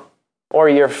 worn out, or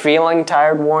you're feeling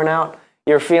tired, worn out.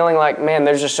 You're feeling like, man,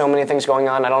 there's just so many things going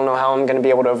on. I don't know how I'm going to be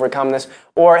able to overcome this.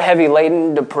 Or heavy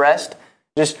laden, depressed,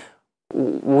 just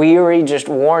weary, just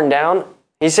worn down.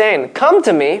 He's saying, come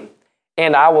to me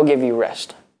and I will give you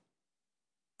rest.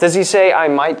 Does he say I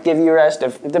might give you rest,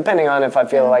 depending on if I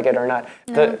feel like it or not?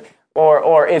 No.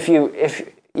 Or if you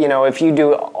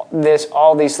do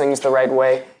all these things the right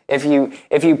way, if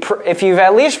you've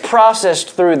at least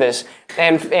processed through this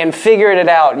and figured it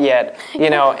out yet,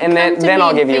 and then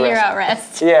I'll give you figure rest. out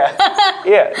rest. Yeah,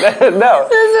 yeah. No.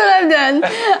 That's what I've done.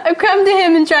 I've come to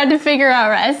him and tried to figure out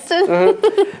rest.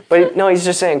 But no, he's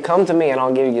just saying, come to me and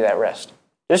I'll give you that rest.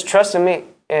 Just trust in me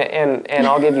and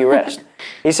I'll give you rest.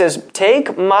 He says,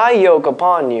 take my yoke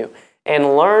upon you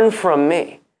and learn from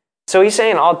me. So he's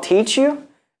saying, I'll teach you.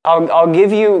 I'll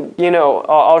give you,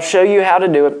 I'll show you how to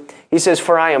do it. He says,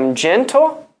 for I am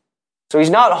gentle. So he's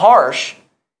not harsh.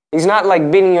 He's not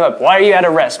like beating you up. Why are you out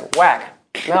of rest? Whack.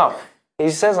 No. He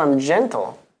says, I'm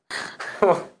gentle.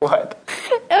 What?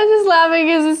 I was just laughing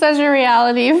because it's such a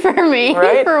reality for me,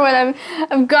 right? For what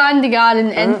I've gone to God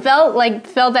and felt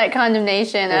that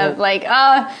condemnation of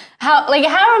how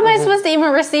am I supposed to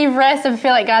even receive rest if I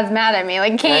feel like God's mad at me?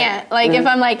 Like, can't. Like, if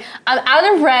I'm like, I'm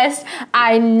out of rest,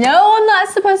 I know I'm not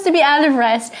supposed to be out of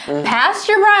rest.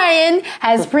 Pastor Brian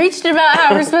has preached about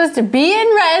how we're supposed to be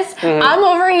in rest. I'm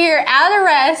over here out of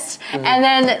rest, and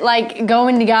then like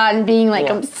going to God and being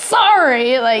like, I'm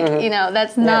sorry. Like,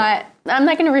 that's not. I'm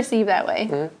not going to receive that way.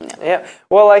 No. Yeah.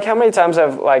 Well, like how many times there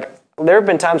have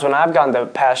been times when I've gone to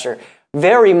Pastor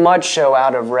very much so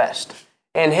out of rest.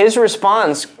 And his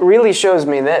response really shows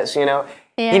me this, Yeah.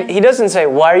 He doesn't say,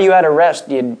 why are you out of rest,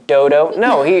 you dodo?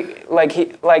 No, he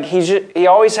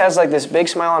always has like this big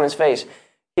smile on his face.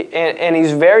 And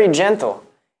he's very gentle.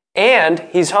 And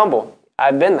he's humble.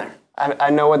 I've been there. I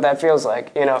know what that feels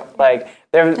like, Like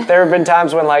there have been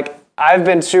times when like I've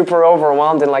been super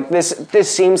overwhelmed and like this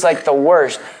seems like the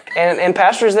worst. And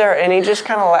Pastor's there and he just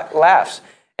kind of laughs.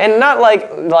 And not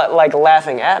like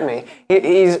laughing at me.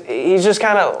 He's just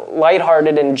kind of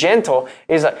lighthearted and gentle.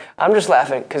 He's like, I'm just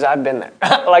laughing because I've been there.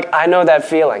 Like, I know that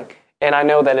feeling. And I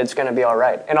know that it's going to be all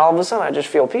right. And all of a sudden, I just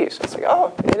feel peace. It's like,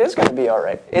 oh, it is going to be all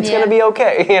right. It's going to be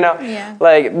okay, Yeah.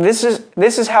 Like, this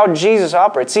is how Jesus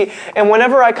operates. See, and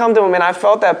whenever I come to him and I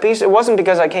felt that peace, it wasn't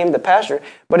because I came to Pastor,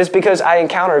 but it's because I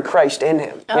encountered Christ in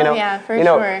him. Oh, yeah, for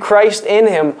sure. Christ in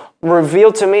him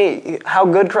revealed to me how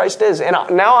good Christ is. And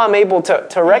now I'm able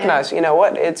to recognize, you know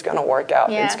what, it's going to work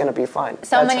out. Yeah. It's going to be fine.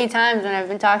 So many times when I've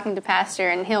been talking to Pastor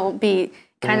and he'll be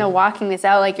kind of walking this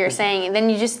out like you're saying, and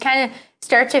then you just kind of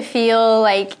start to feel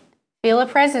a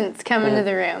presence come into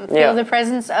the room. Feel the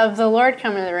presence of the Lord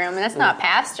come into the room. And that's not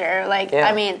Pastor.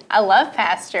 I mean, I love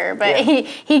Pastor, but he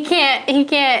can't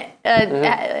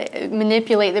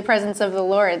manipulate the presence of the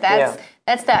Lord.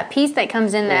 That's that peace that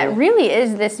comes in that really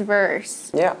is this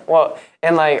verse. Yeah. Well,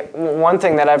 and like one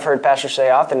thing that I've heard Pastor say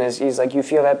often is he's like, you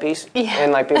feel that peace? Yeah.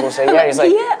 And like people say, yeah. He's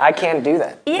like, I can't do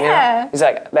that. Yeah. He's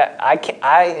like, that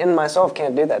I in myself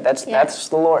can't do that. That's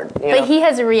the Lord. But he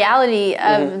has a reality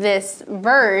of this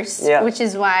verse, which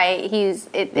is why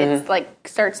it's like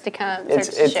starts to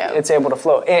show. It's able to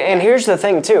flow. And here's the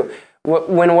thing too.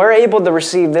 When we're able to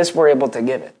receive this, we're able to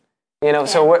give it.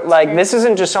 So this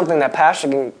isn't just something that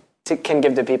Pastor can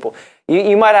give to people.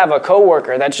 You might have a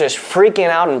coworker that's just freaking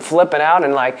out and flipping out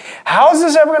and like, how is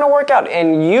this ever going to work out?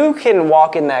 And you can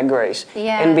walk in that grace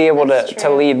and be able to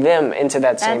lead them into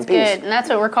that same peace. That's good, and that's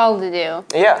what we're called to do.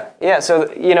 Yeah. So,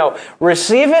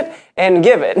 receive it and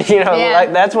give it.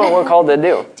 Like that's what we're called to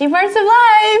do. 2 parts of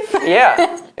life.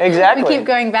 Yeah, exactly. We keep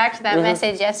going back to that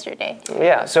message yesterday.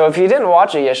 Yeah, so if you didn't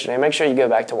watch it yesterday, make sure you go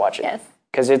back to watch it. Yes.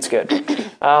 Because it's good.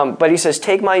 But he says,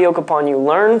 take my yoke upon you,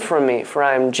 learn from me, for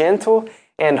I am gentle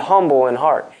and humble in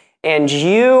heart, and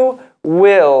you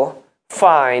will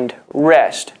find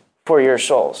rest for your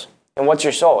souls. And what's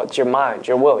your soul? It's your mind,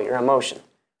 your will, your emotion.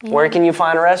 Yeah. Where can you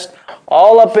find rest?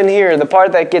 All up in here, the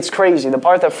part that gets crazy, the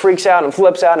part that freaks out and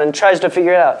flips out and tries to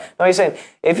figure it out. No, he's saying,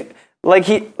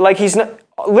 he's not,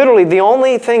 literally the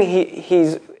only thing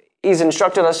he's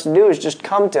instructed us to do is just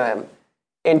come to him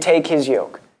and take his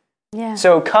yoke. Yeah.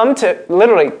 So come to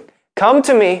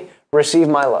me, receive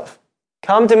my love.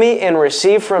 Come to me and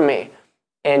receive from me,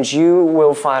 and you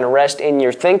will find rest in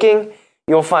your thinking.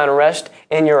 You'll find rest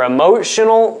in your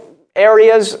emotional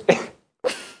areas.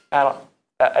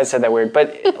 I said that weird,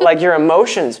 but like your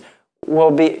emotions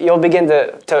you'll begin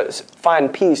to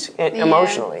find peace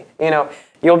emotionally.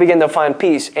 You'll begin to find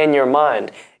peace in your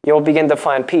mind. You'll begin to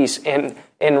find peace in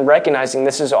recognizing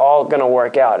this is all going to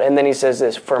work out. And then he says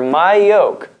this, for my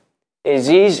yoke is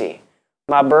easy.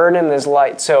 My burden is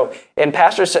light. So, and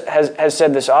Pastor has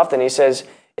said this often. He says,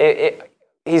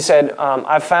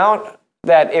 I found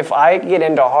that if I get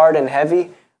into hard and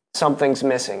heavy, something's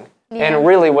missing. Yeah. And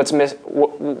really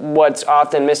what's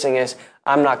often missing is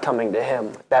I'm not coming to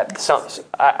him.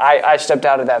 I stepped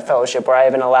out of that fellowship where I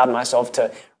haven't allowed myself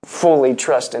to fully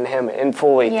trust in him and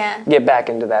fully get back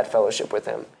into that fellowship with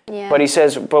him. Yeah. But he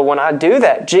says, but when I do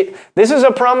that, this is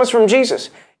a promise from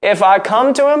Jesus. If I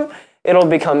come to him, it'll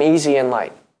become easy and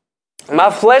light.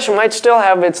 My flesh might still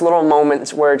have its little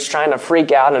moments where it's trying to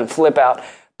freak out and flip out,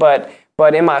 but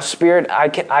in my spirit, I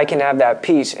can have that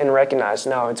peace and recognize,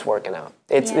 no, it's working out.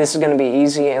 This is going to be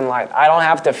easy and light. I don't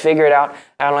have to figure it out.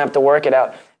 I don't have to work it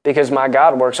out because my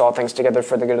God works all things together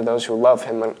for the good of those who love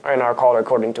him and are called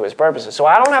according to his purposes. So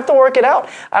I don't have to work it out.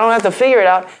 I don't have to figure it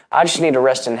out. I just need to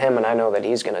rest in him, and I know that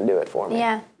he's going to do it for me.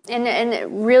 Yeah.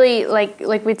 And really, like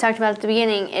we talked about at the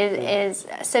beginning, is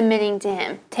submitting to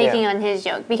him, taking on his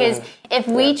yoke. Because if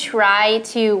we try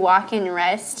to walk in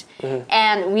rest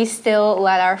and we still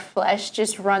let our flesh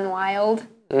just run wild,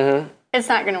 it's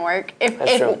not going to work.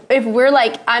 If we're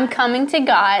like, I'm coming to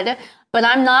God, but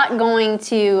I'm not going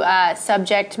to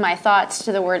subject my thoughts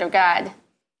to the Word of God,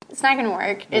 it's not going to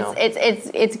work.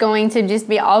 It's going to just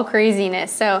be all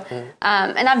craziness. So,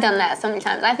 and I've done that so many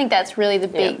times. I think that's really the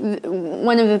big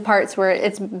one of the parts where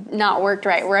it's not worked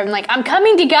right. Where I'm like, I'm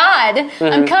coming to God.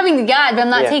 I'm coming to God, but I'm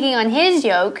not taking on His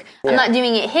yoke. I'm not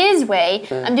doing it His way.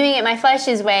 I'm doing it my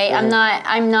flesh's way. I'm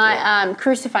not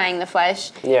crucifying the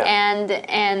flesh. And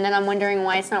then I'm wondering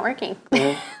why it's not working.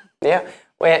 Yeah,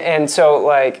 and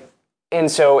so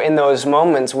in those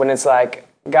moments when it's like,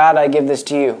 God, I give this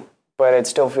to you, but it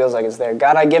still feels like it's there.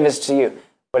 God, I give this to you,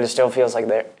 but it still feels like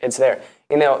it's there.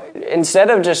 Instead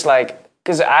of just like,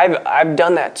 because I've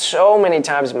done that so many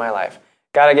times in my life.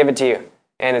 God, I give it to you,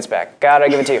 and it's back. God, I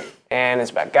give it to you, and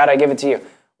it's back. God, I give it to you.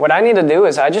 What I need to do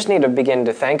is I just need to begin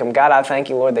to thank him. God, I thank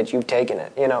you, Lord, that you've taken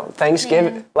it.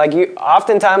 Thanksgiving.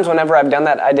 Oftentimes whenever I've done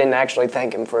that, I didn't actually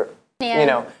thank him for,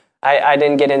 I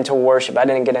didn't get into worship. I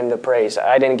didn't get into praise.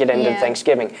 I didn't get into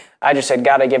thanksgiving. I just said,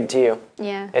 God, I give it to you.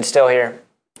 Yeah. It's still here.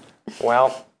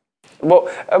 Well,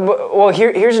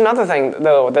 here's another thing,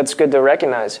 though, that's good to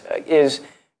recognize, is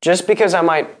just because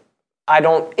I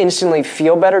don't instantly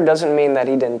feel better doesn't mean that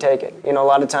he didn't take it. A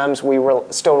lot of times we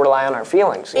still rely on our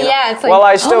feelings. It's like, oh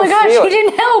my gosh, he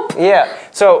didn't help. Yeah,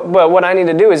 but what I need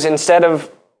to do is instead of,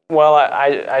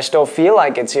 I still feel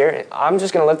like it's here, I'm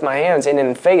just going to lift my hands and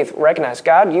in faith recognize,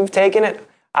 God, you've taken it,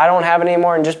 I don't have it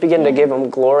anymore, and just begin to give him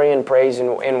glory and praise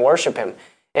and worship him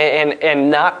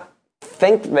and not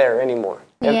think there anymore.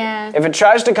 If it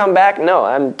tries to come back, no,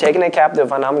 I'm taking it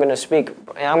captive and I'm going to speak.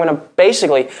 And I'm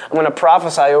going to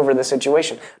prophesy over the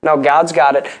situation. No, God's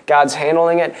got it. God's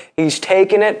handling it. He's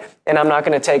taking it, and I'm not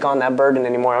going to take on that burden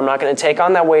anymore. I'm not going to take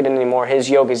on that weight anymore. His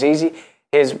yoke is easy.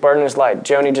 His burden is light.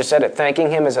 Joni just said it. Thanking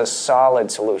him is a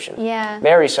solid solution. Yeah.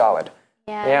 Very solid.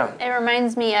 Yeah. It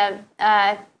reminds me of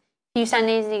a few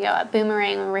Sundays ago at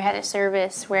Boomerang when we had a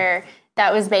service where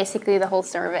that was basically the whole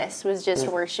service, was just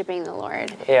worshiping the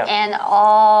Lord. Yeah. And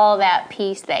all that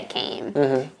peace that came.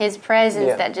 His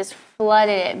presence that just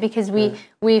flooded it, because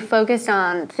we focused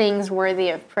on things worthy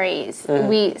of praise.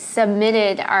 We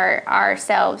submitted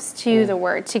ourselves to the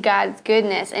Word, to God's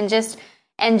goodness, and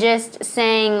just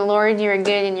saying, Lord, you're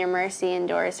good and your mercy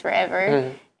endures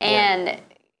forever. and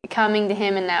coming to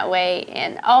him in that way.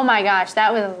 And oh my gosh,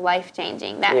 that was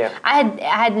life-changing. That I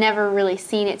had never really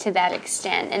seen it to that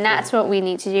extent. And that's what we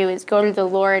need to do, is go to the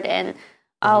Lord and,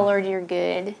 oh Lord, you're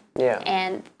good.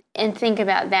 And think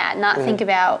about that, not think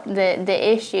about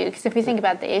the issue. Because if we think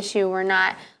about the issue, we're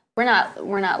not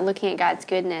looking at God's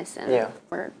goodness, and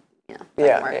we're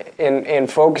and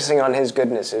focusing on his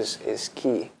goodness is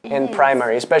key and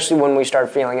primary, especially when we start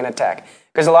feeling an attack.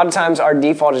 Because a lot of times our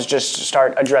default is just to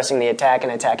start addressing the attack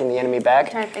and attacking the enemy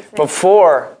back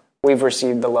before we've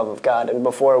received the love of God, and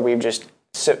before we've just,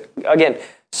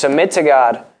 submit to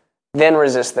God, then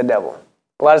resist the devil.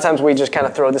 A lot of times we just kind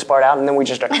of throw this part out, and then we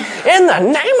just start, in the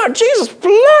name of Jesus,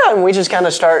 blah, and we just kind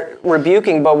of start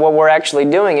rebuking. But what we're actually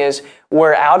doing is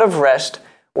we're out of rest,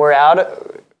 we're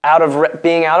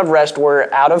being out of rest,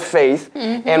 we're out of faith,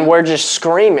 and we're just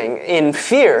screaming in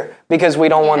fear because we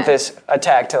don't want this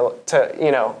attack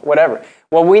to whatever.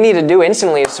 What we need to do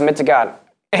instantly is submit to God.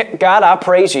 God, I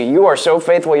praise you. You are so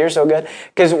faithful. You're so good.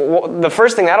 Because the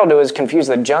first thing that'll do is confuse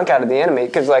the junk out of the enemy.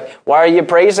 Because why are you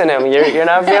praising him? You're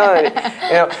not feeling it.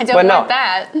 I don't want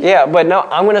that. Yeah, but no,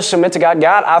 I'm going to submit to God.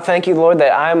 God, I thank you, Lord,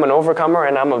 that I am an overcomer,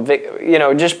 and I'm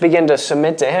just begin to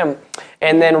submit to him.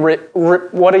 And then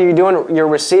what are you doing? You're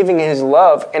receiving his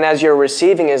love. And as you're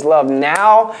receiving his love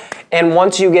now, and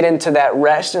once you get into that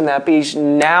rest and that peace,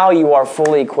 now you are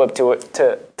fully equipped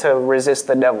to resist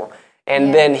the devil.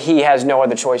 And then he has no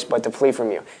other choice but to flee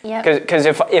from you. Because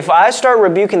if I start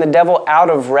rebuking the devil out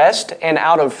of rest and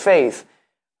out of faith,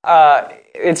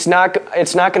 it's not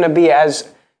going to be as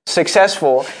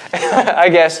successful, I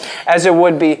guess, as it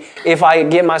would be if I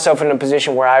get myself in a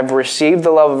position where I've received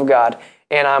the love of God,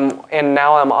 and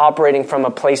now I'm operating from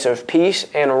a place of peace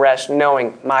and rest,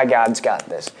 knowing my God's got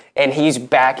this, and he's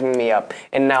backing me up,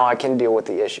 and now I can deal with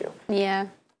the issue. Yeah.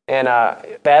 And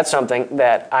that's something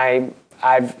that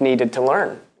I've needed to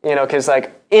learn, because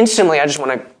instantly I just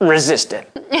want to resist it.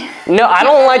 No, I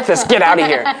don't like this. Get out of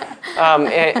here.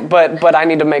 But I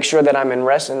need to make sure that I'm in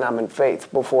rest and I'm in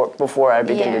faith before I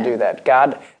begin to do that.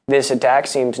 God, this attack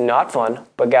seems not fun,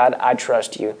 but God, I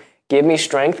trust you. Give me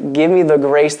strength. Give me the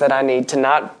grace that I need to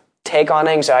not take on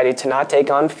anxiety, to not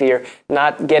take on fear,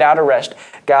 not get out of rest.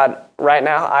 God, right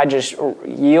now I just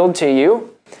yield to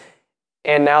you.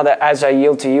 And now that as I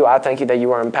yield to you, I thank you that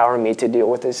you are empowering me to deal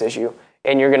with this issue.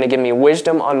 And you're going to give me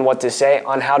wisdom on what to say,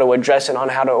 on how to address it, on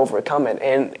how to overcome it.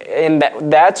 And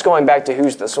that's going back to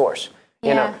who's the source.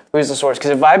 Who's the source?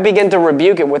 Because if I begin to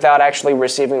rebuke it without actually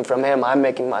receiving from him, I'm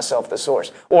making myself the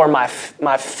source. Or my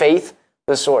faith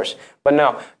the source. But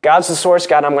no, God's the source.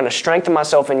 God, I'm going to strengthen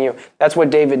myself in you. That's what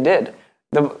David did.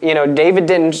 David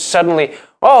didn't suddenly,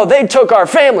 they took our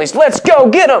families, let's go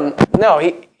get them. No,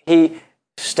 he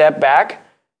stepped back.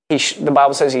 The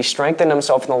Bible says he strengthened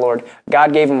himself in the Lord.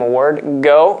 God gave him a word.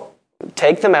 Go,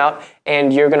 take them out,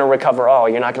 and you're going to recover all.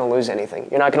 You're not going to lose anything.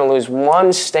 You're not going to lose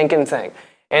one stinking thing.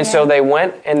 And so they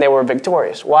went, and they were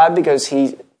victorious. Why? Because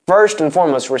he, first and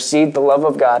foremost, received the love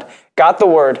of God, got the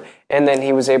word, and then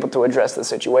he was able to address the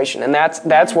situation. And that's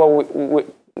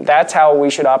how we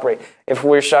should operate. If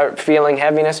we start feeling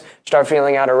heaviness, start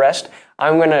feeling out of rest,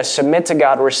 I'm going to submit to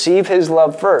God, receive his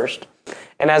love first.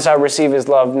 And as I receive his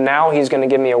love, now he's going to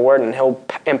give me a word, and he'll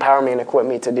empower me and equip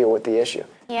me to deal with the issue.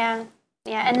 Yeah,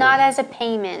 and not as a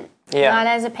payment. Not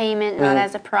as a payment, not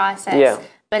as a process,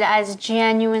 but as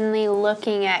genuinely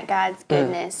looking at God's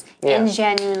goodness and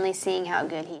genuinely seeing how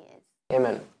good he is.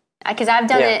 Amen. Because I've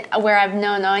done it where I've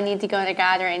known, I need to go to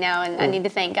God right now, and I need to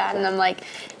thank God. And I'm like,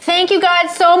 thank you,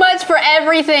 God, so much for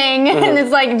everything. And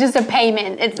it's like just a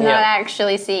payment. It's not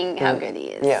actually seeing how good he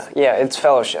is. Yeah, it's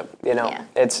fellowship,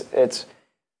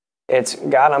 It's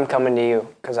God, I'm coming to you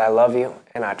because I love you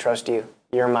and I trust you.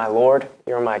 You're my Lord.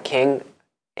 You're my King.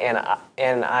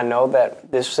 And I know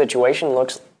that this situation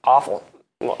looks awful,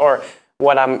 or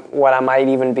what I might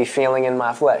even be feeling in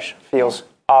my flesh feels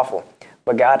awful.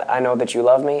 But God, I know that you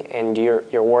love me and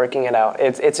you're working it out.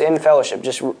 It's in fellowship,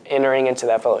 just entering into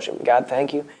that fellowship. God,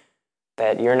 thank you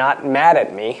that you're not mad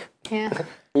at me. Yeah.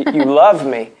 You love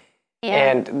me,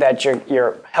 and that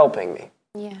you're helping me.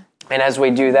 Yeah. And as we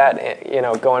do that,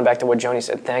 going back to what Joni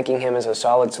said, thanking him is a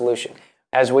solid solution.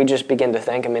 As we just begin to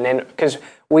thank him, and because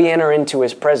we enter into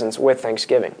his presence with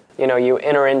thanksgiving. You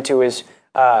enter into his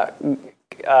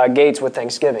gates with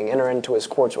thanksgiving, enter into his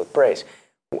courts with praise.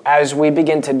 As we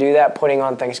begin to do that, putting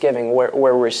on thanksgiving,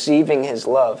 we're receiving his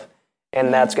love,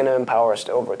 and that's going to empower us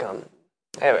to overcome.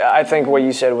 I think what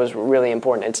you said was really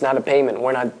important. It's not a payment.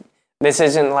 This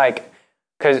isn't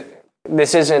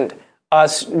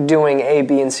us doing A,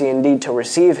 B, and C, and D to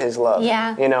receive his love.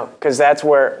 Yeah. Because that's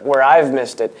where I've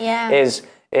missed it. Yeah.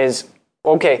 Is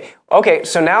Okay,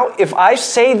 so now if I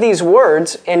say these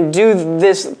words and do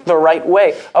this the right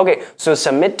way, okay, so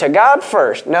submit to God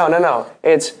first. No.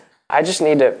 I just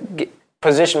need to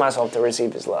position myself to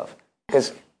receive his love.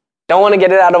 Because don't want to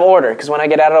get it out of order, because when I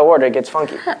get out of order, it gets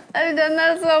funky. I've done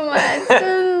that so much.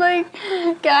 I'm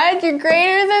like, God, you're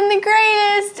greater than the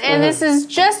greatest, and this is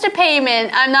just a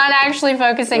payment. I'm not actually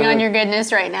focusing on your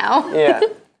goodness right now.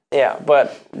 Yeah,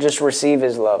 but just receive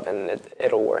his love, and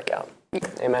it'll work out.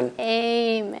 Amen.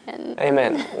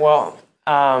 Amen. Well,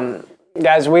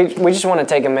 guys, we just want to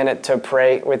take a minute to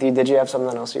pray with you. Did you have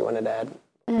something else you wanted to add?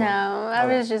 No, I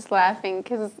was just laughing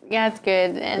because it's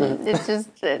good, and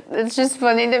it's just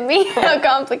funny to me how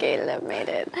complicated I've made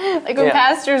it. Like when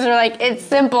pastors are like, "It's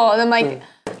simple," and I'm like,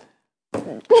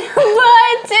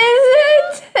 "What is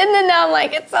it?" And then now I'm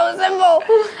like, "It's so simple."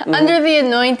 Under the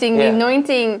anointing,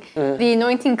 the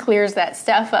anointing clears that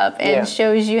stuff up and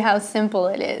shows you how simple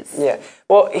it is. Yeah.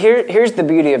 Well, here's the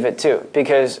beauty of it too,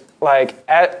 because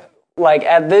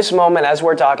at this moment as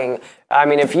we're talking, I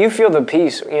mean, if you feel the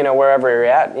peace, wherever you're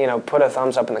at, put a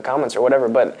thumbs up in the comments or whatever.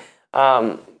 But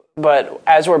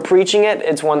as we're preaching it,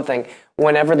 it's one thing.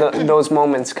 Whenever those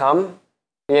moments come,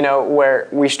 where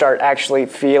we start actually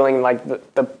feeling like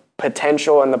the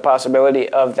potential and the possibility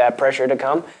of that pressure to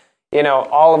come,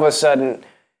 all of a sudden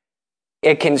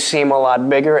it can seem a lot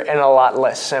bigger and a lot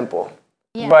less simple.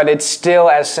 Yeah. But it's still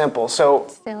as simple. So,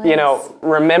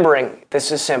 remembering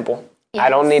this is simple. Yes. I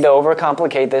don't need to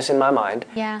overcomplicate this in my mind.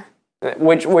 Yeah.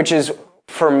 Which is,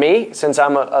 for me, since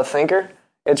I'm a thinker,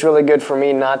 it's really good for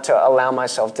me not to allow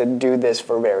myself to do this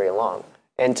for very long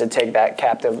and to take that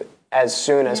captive as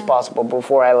soon as possible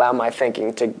before I allow my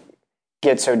thinking to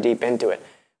get so deep into it.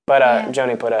 But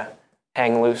Joni put a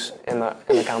hang loose in the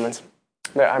comments.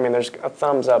 I mean, there's a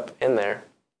thumbs up in there.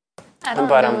 I don't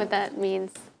know what that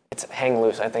means. It's hang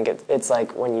loose. I think it's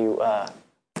like when you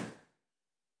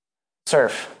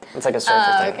surf. It's like a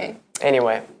surfer thing. Okay.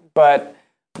 Anyway, but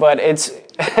it's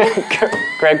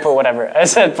Greg put whatever. I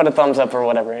said put a thumbs up or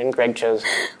whatever, and Greg chose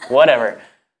whatever.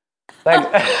 Like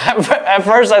at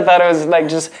first I thought it was like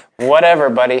just whatever,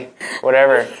 buddy,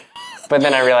 whatever. But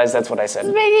then I realized that's what I said.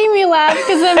 It's making me laugh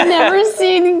because I've never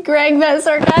seen Greg that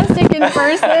sarcastic in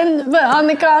person, but on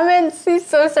the comments he's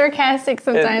so sarcastic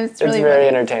sometimes. It's really very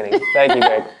entertaining. Thank you,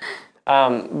 Greg.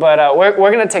 But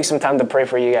we're going to take some time to pray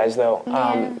for you guys, though.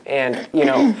 And,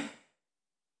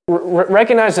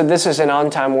 recognize that this is an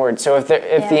on-time word. So if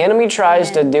the enemy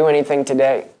tries to do anything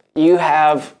today, you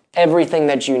have everything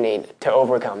that you need to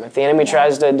overcome. If the enemy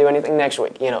tries to do anything next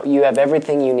week, you have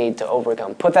everything you need to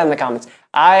overcome. Put that in the comments.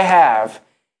 I have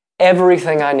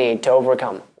everything I need to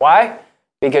overcome. Why?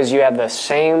 Because you have the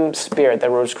same spirit that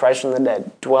rose Christ from the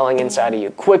dead dwelling inside of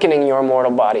you, quickening your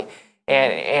mortal body.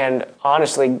 And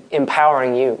honestly,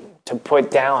 empowering you to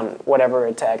put down whatever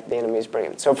attack the enemy is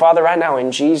bringing. So, Father, right now,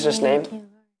 in Jesus' name,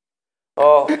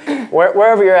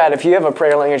 wherever you're at, if you have a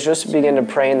prayer language, just begin to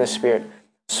pray in the Spirit.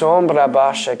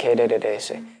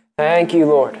 Thank you,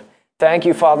 Lord. Thank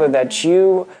you, Father, that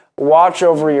you watch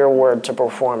over your word to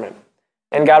perform it.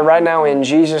 And God, right now, in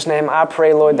Jesus' name, I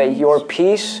pray, Lord, that your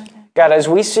peace, God, as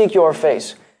we seek your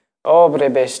face,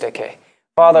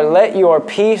 Father, let your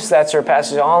peace that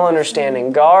surpasses all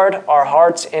understanding guard our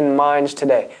hearts and minds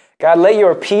today. God, let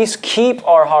your peace keep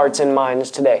our hearts and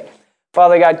minds today.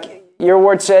 Father God, your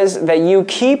word says that you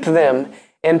keep them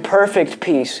in perfect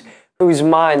peace, whose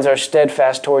minds are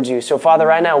steadfast towards you. So, Father,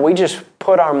 right now, we just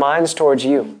put our minds towards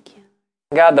you.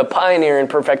 God, the pioneer and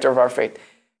perfecter of our faith.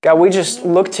 God, we just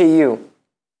look to you.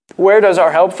 Where does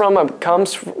our help from?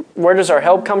 Where does our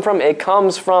help come from? It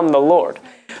comes from the Lord,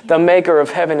 the maker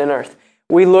of heaven and earth.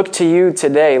 We look to you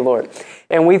today, Lord,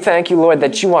 and we thank you, Lord,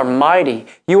 that you are mighty,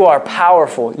 you are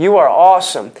powerful, you are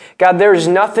awesome. God, there is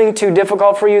nothing too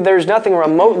difficult for you. There is nothing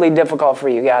remotely difficult for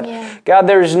you, God. Yeah. God,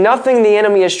 there is nothing the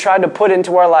enemy has tried to put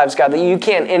into our lives, God, that you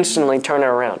can't instantly turn it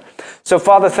around. So,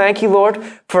 Father, thank you, Lord,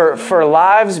 for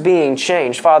lives being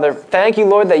changed. Father, thank you,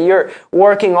 Lord, that you're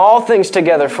working all things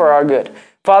together for our good.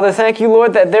 Father, thank you,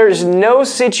 Lord, that there is no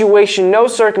situation, no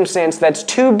circumstance that's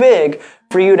too big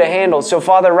for you to handle. So,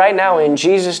 Father, right now, in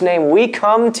Jesus' name, we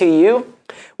come to you.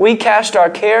 We cast our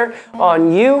care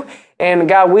on you. And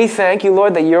God, we thank you,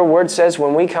 Lord, that your word says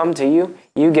when we come to you,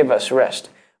 you give us rest.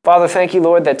 Father, thank you,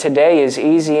 Lord, that today is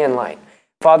easy and light.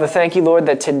 Father, thank you, Lord,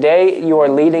 that today you are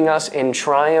leading us in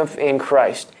triumph in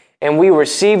Christ. And we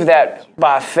receive that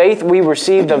by faith. We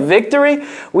receive the victory.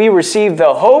 We receive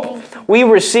the hope. We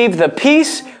receive the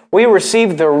peace. We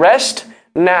receive the rest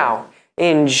now.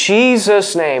 In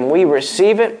Jesus' name, we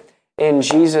receive it. In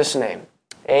Jesus' name,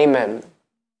 amen.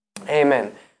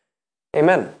 Amen.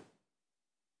 Amen.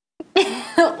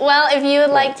 Well, if you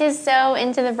would like to sow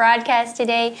into the broadcast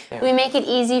today, we make it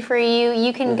easy for you.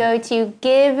 You can go to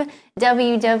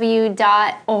giveww.org.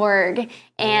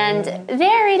 And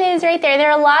there it is right there.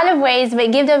 There are a lot of ways, but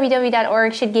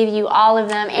giveww.org should give you all of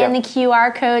them. And the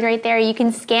QR code right there, you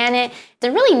can scan it. It's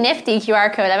a really nifty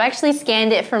QR code. I've actually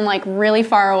scanned it from like really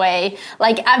far away.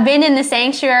 Like I've been in the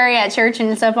sanctuary at church and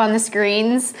it's up on the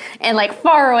screens and like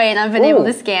far away and I've been able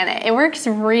to scan it. It works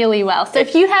really well. So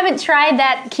if you haven't tried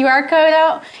that QR code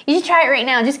out, you should try it right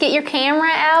now. Just get your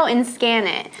camera out and scan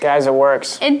it. Guys, it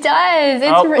works. It does.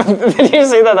 It's Did you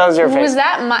see that? That was your face. Was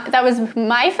that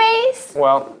my face?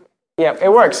 Well, yeah,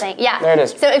 it works. Yeah. There it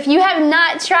is. So if you have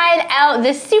not tried out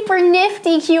the super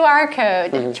nifty QR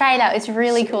code, try it out. It's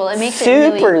really cool. It makes it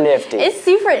really super nifty. It's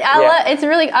super. It's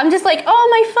really. I'm just like, oh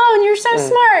my phone, you're so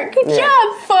smart. Good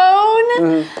job,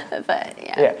 phone. But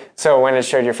yeah. So when it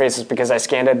showed your face, it's because I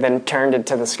scanned it, then turned it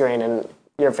to the screen, and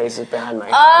your face is behind my.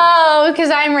 Oh,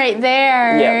 because I'm right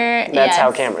there. Yeah, that's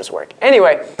how cameras work.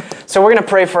 Anyway, so we're gonna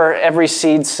pray for every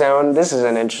seed sown. This is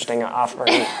an interesting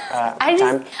offering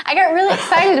time. I got really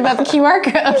excited about the QR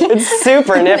code. It's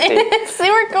super nifty. It's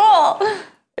super cool.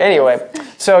 Anyway,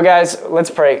 so guys, let's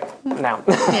pray now.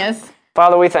 Yes.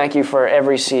 Father, we thank you for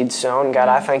every seed sown. God,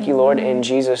 I thank you, Lord, in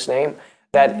Jesus' name,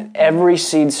 that every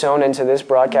seed sown into this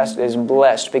broadcast is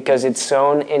blessed because it's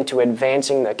sown into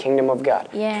advancing the kingdom of God.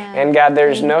 Yeah. And God,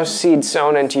 there's no seed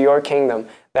sown into your kingdom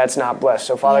that's not blessed.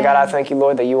 So Father God, I thank you,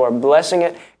 Lord, that you are blessing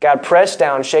it. God, pressed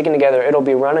down, shaken together, it'll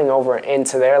be running over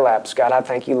into their laps. God, I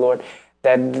thank you, Lord,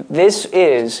 that this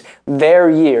is their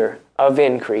year of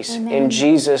increase. Amen. In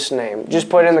Jesus' name. Just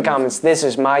put it in the comments, this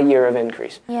is my year of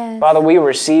increase. Yes. Father, we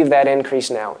receive that increase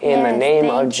now in the name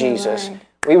of Jesus.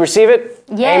 We receive it?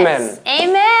 Yes.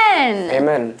 Amen.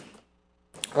 Amen.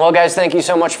 Well, guys, thank you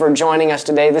so much for joining us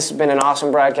today. This has been an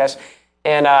awesome broadcast.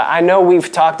 And I know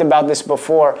we've talked about this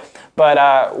before, but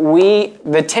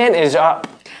the tent is up.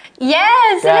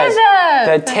 Yes, guys, it is up.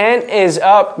 The tent is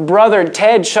up. Brother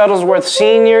Ted Shuttlesworth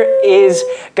Sr. is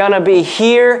going to be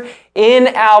here in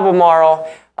Albemarle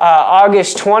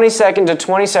August 22nd to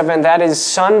 27th. That is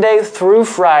Sunday through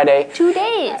Friday. 2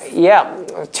 days. Yeah,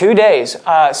 2 days.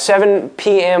 7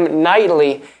 p.m.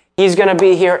 nightly. He's going to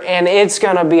be here, and it's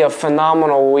going to be a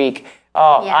phenomenal week.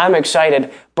 I'm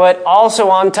excited. But also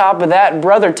on top of that,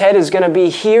 Brother Ted is going to be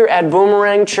here at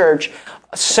Boomerang Church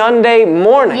Sunday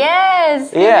morning.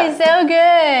 Yes, it's going to be so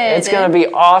good. It's going to be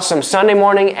awesome. Sunday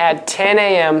morning at 10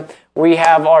 a.m., we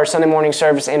have our Sunday morning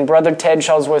service, and Brother Ted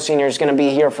Shuttlesworth Sr. is going to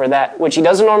be here for that, which he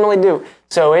doesn't normally do.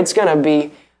 So it's going to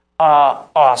be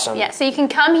awesome. Yeah, so you can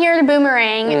come here to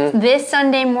Boomerang this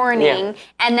Sunday morning,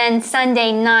 and then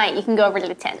Sunday night you can go over to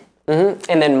the tent. And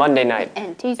then Monday night.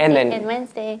 And Tuesday, and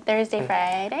Wednesday, Thursday,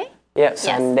 Friday. Yeah,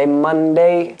 Sunday,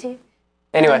 Monday.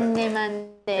 Anyway. Monday,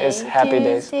 It's Happy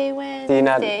Days. Tuesday, Wednesday. Do you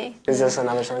not? Is this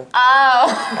another song?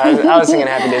 Oh. I was singing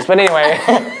Happy Days, but anyway.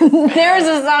 There was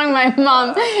a song my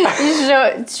mom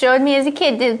showed me as a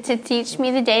kid to teach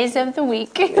me the days of the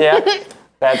week. Yeah?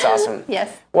 That's awesome.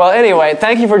 Yes. Well, anyway,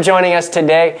 thank you for joining us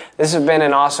today. This has been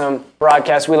an awesome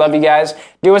broadcast. We love you guys.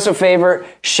 Do us a favor.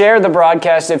 Share the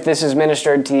broadcast if this is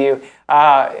ministered to you.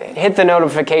 Hit the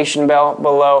notification bell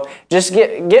below. Just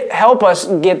help us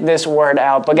get this word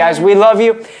out. But guys, we love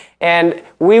you. And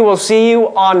we will see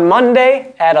you on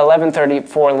Monday at 11:30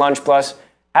 for Lunch Plus.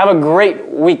 Have a great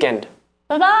weekend.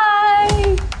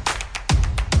 Bye-bye.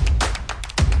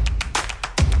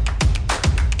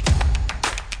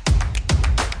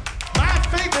 My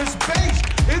faith is based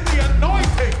in the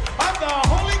anointing of the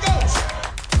Holy Ghost.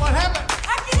 What happened?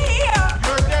 I can hear.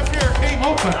 Your deaf ear came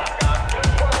open.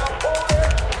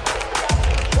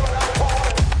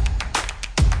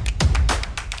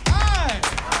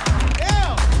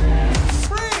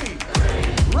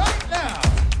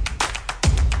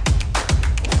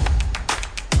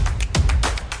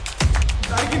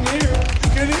 Thank you.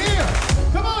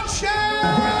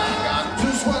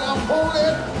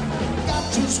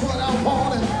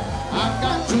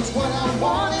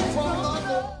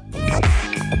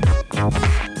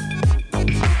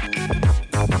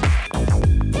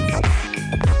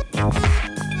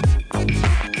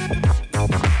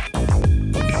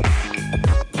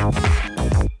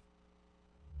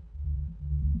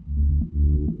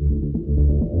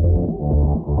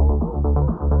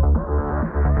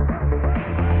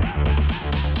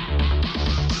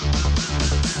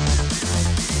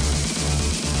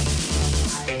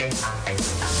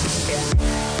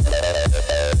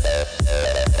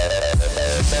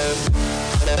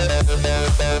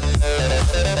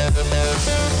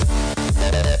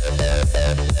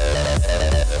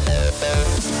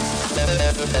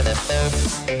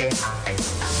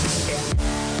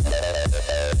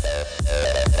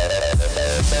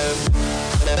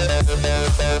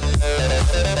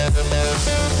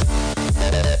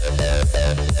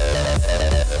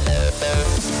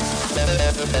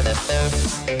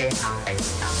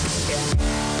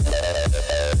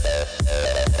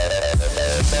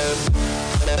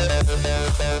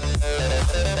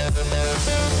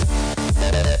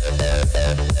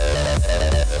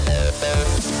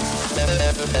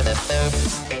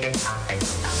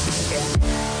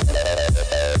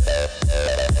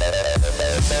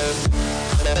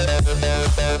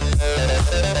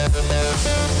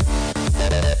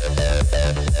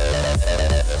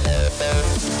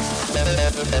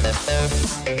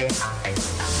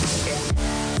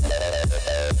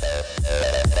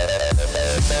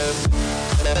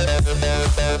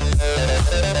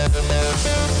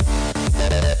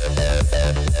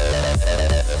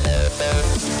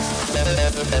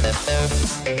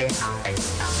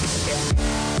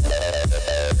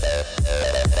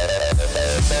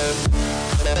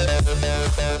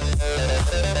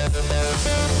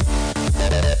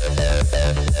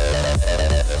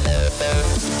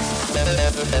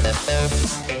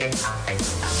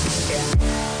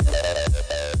 Yeah.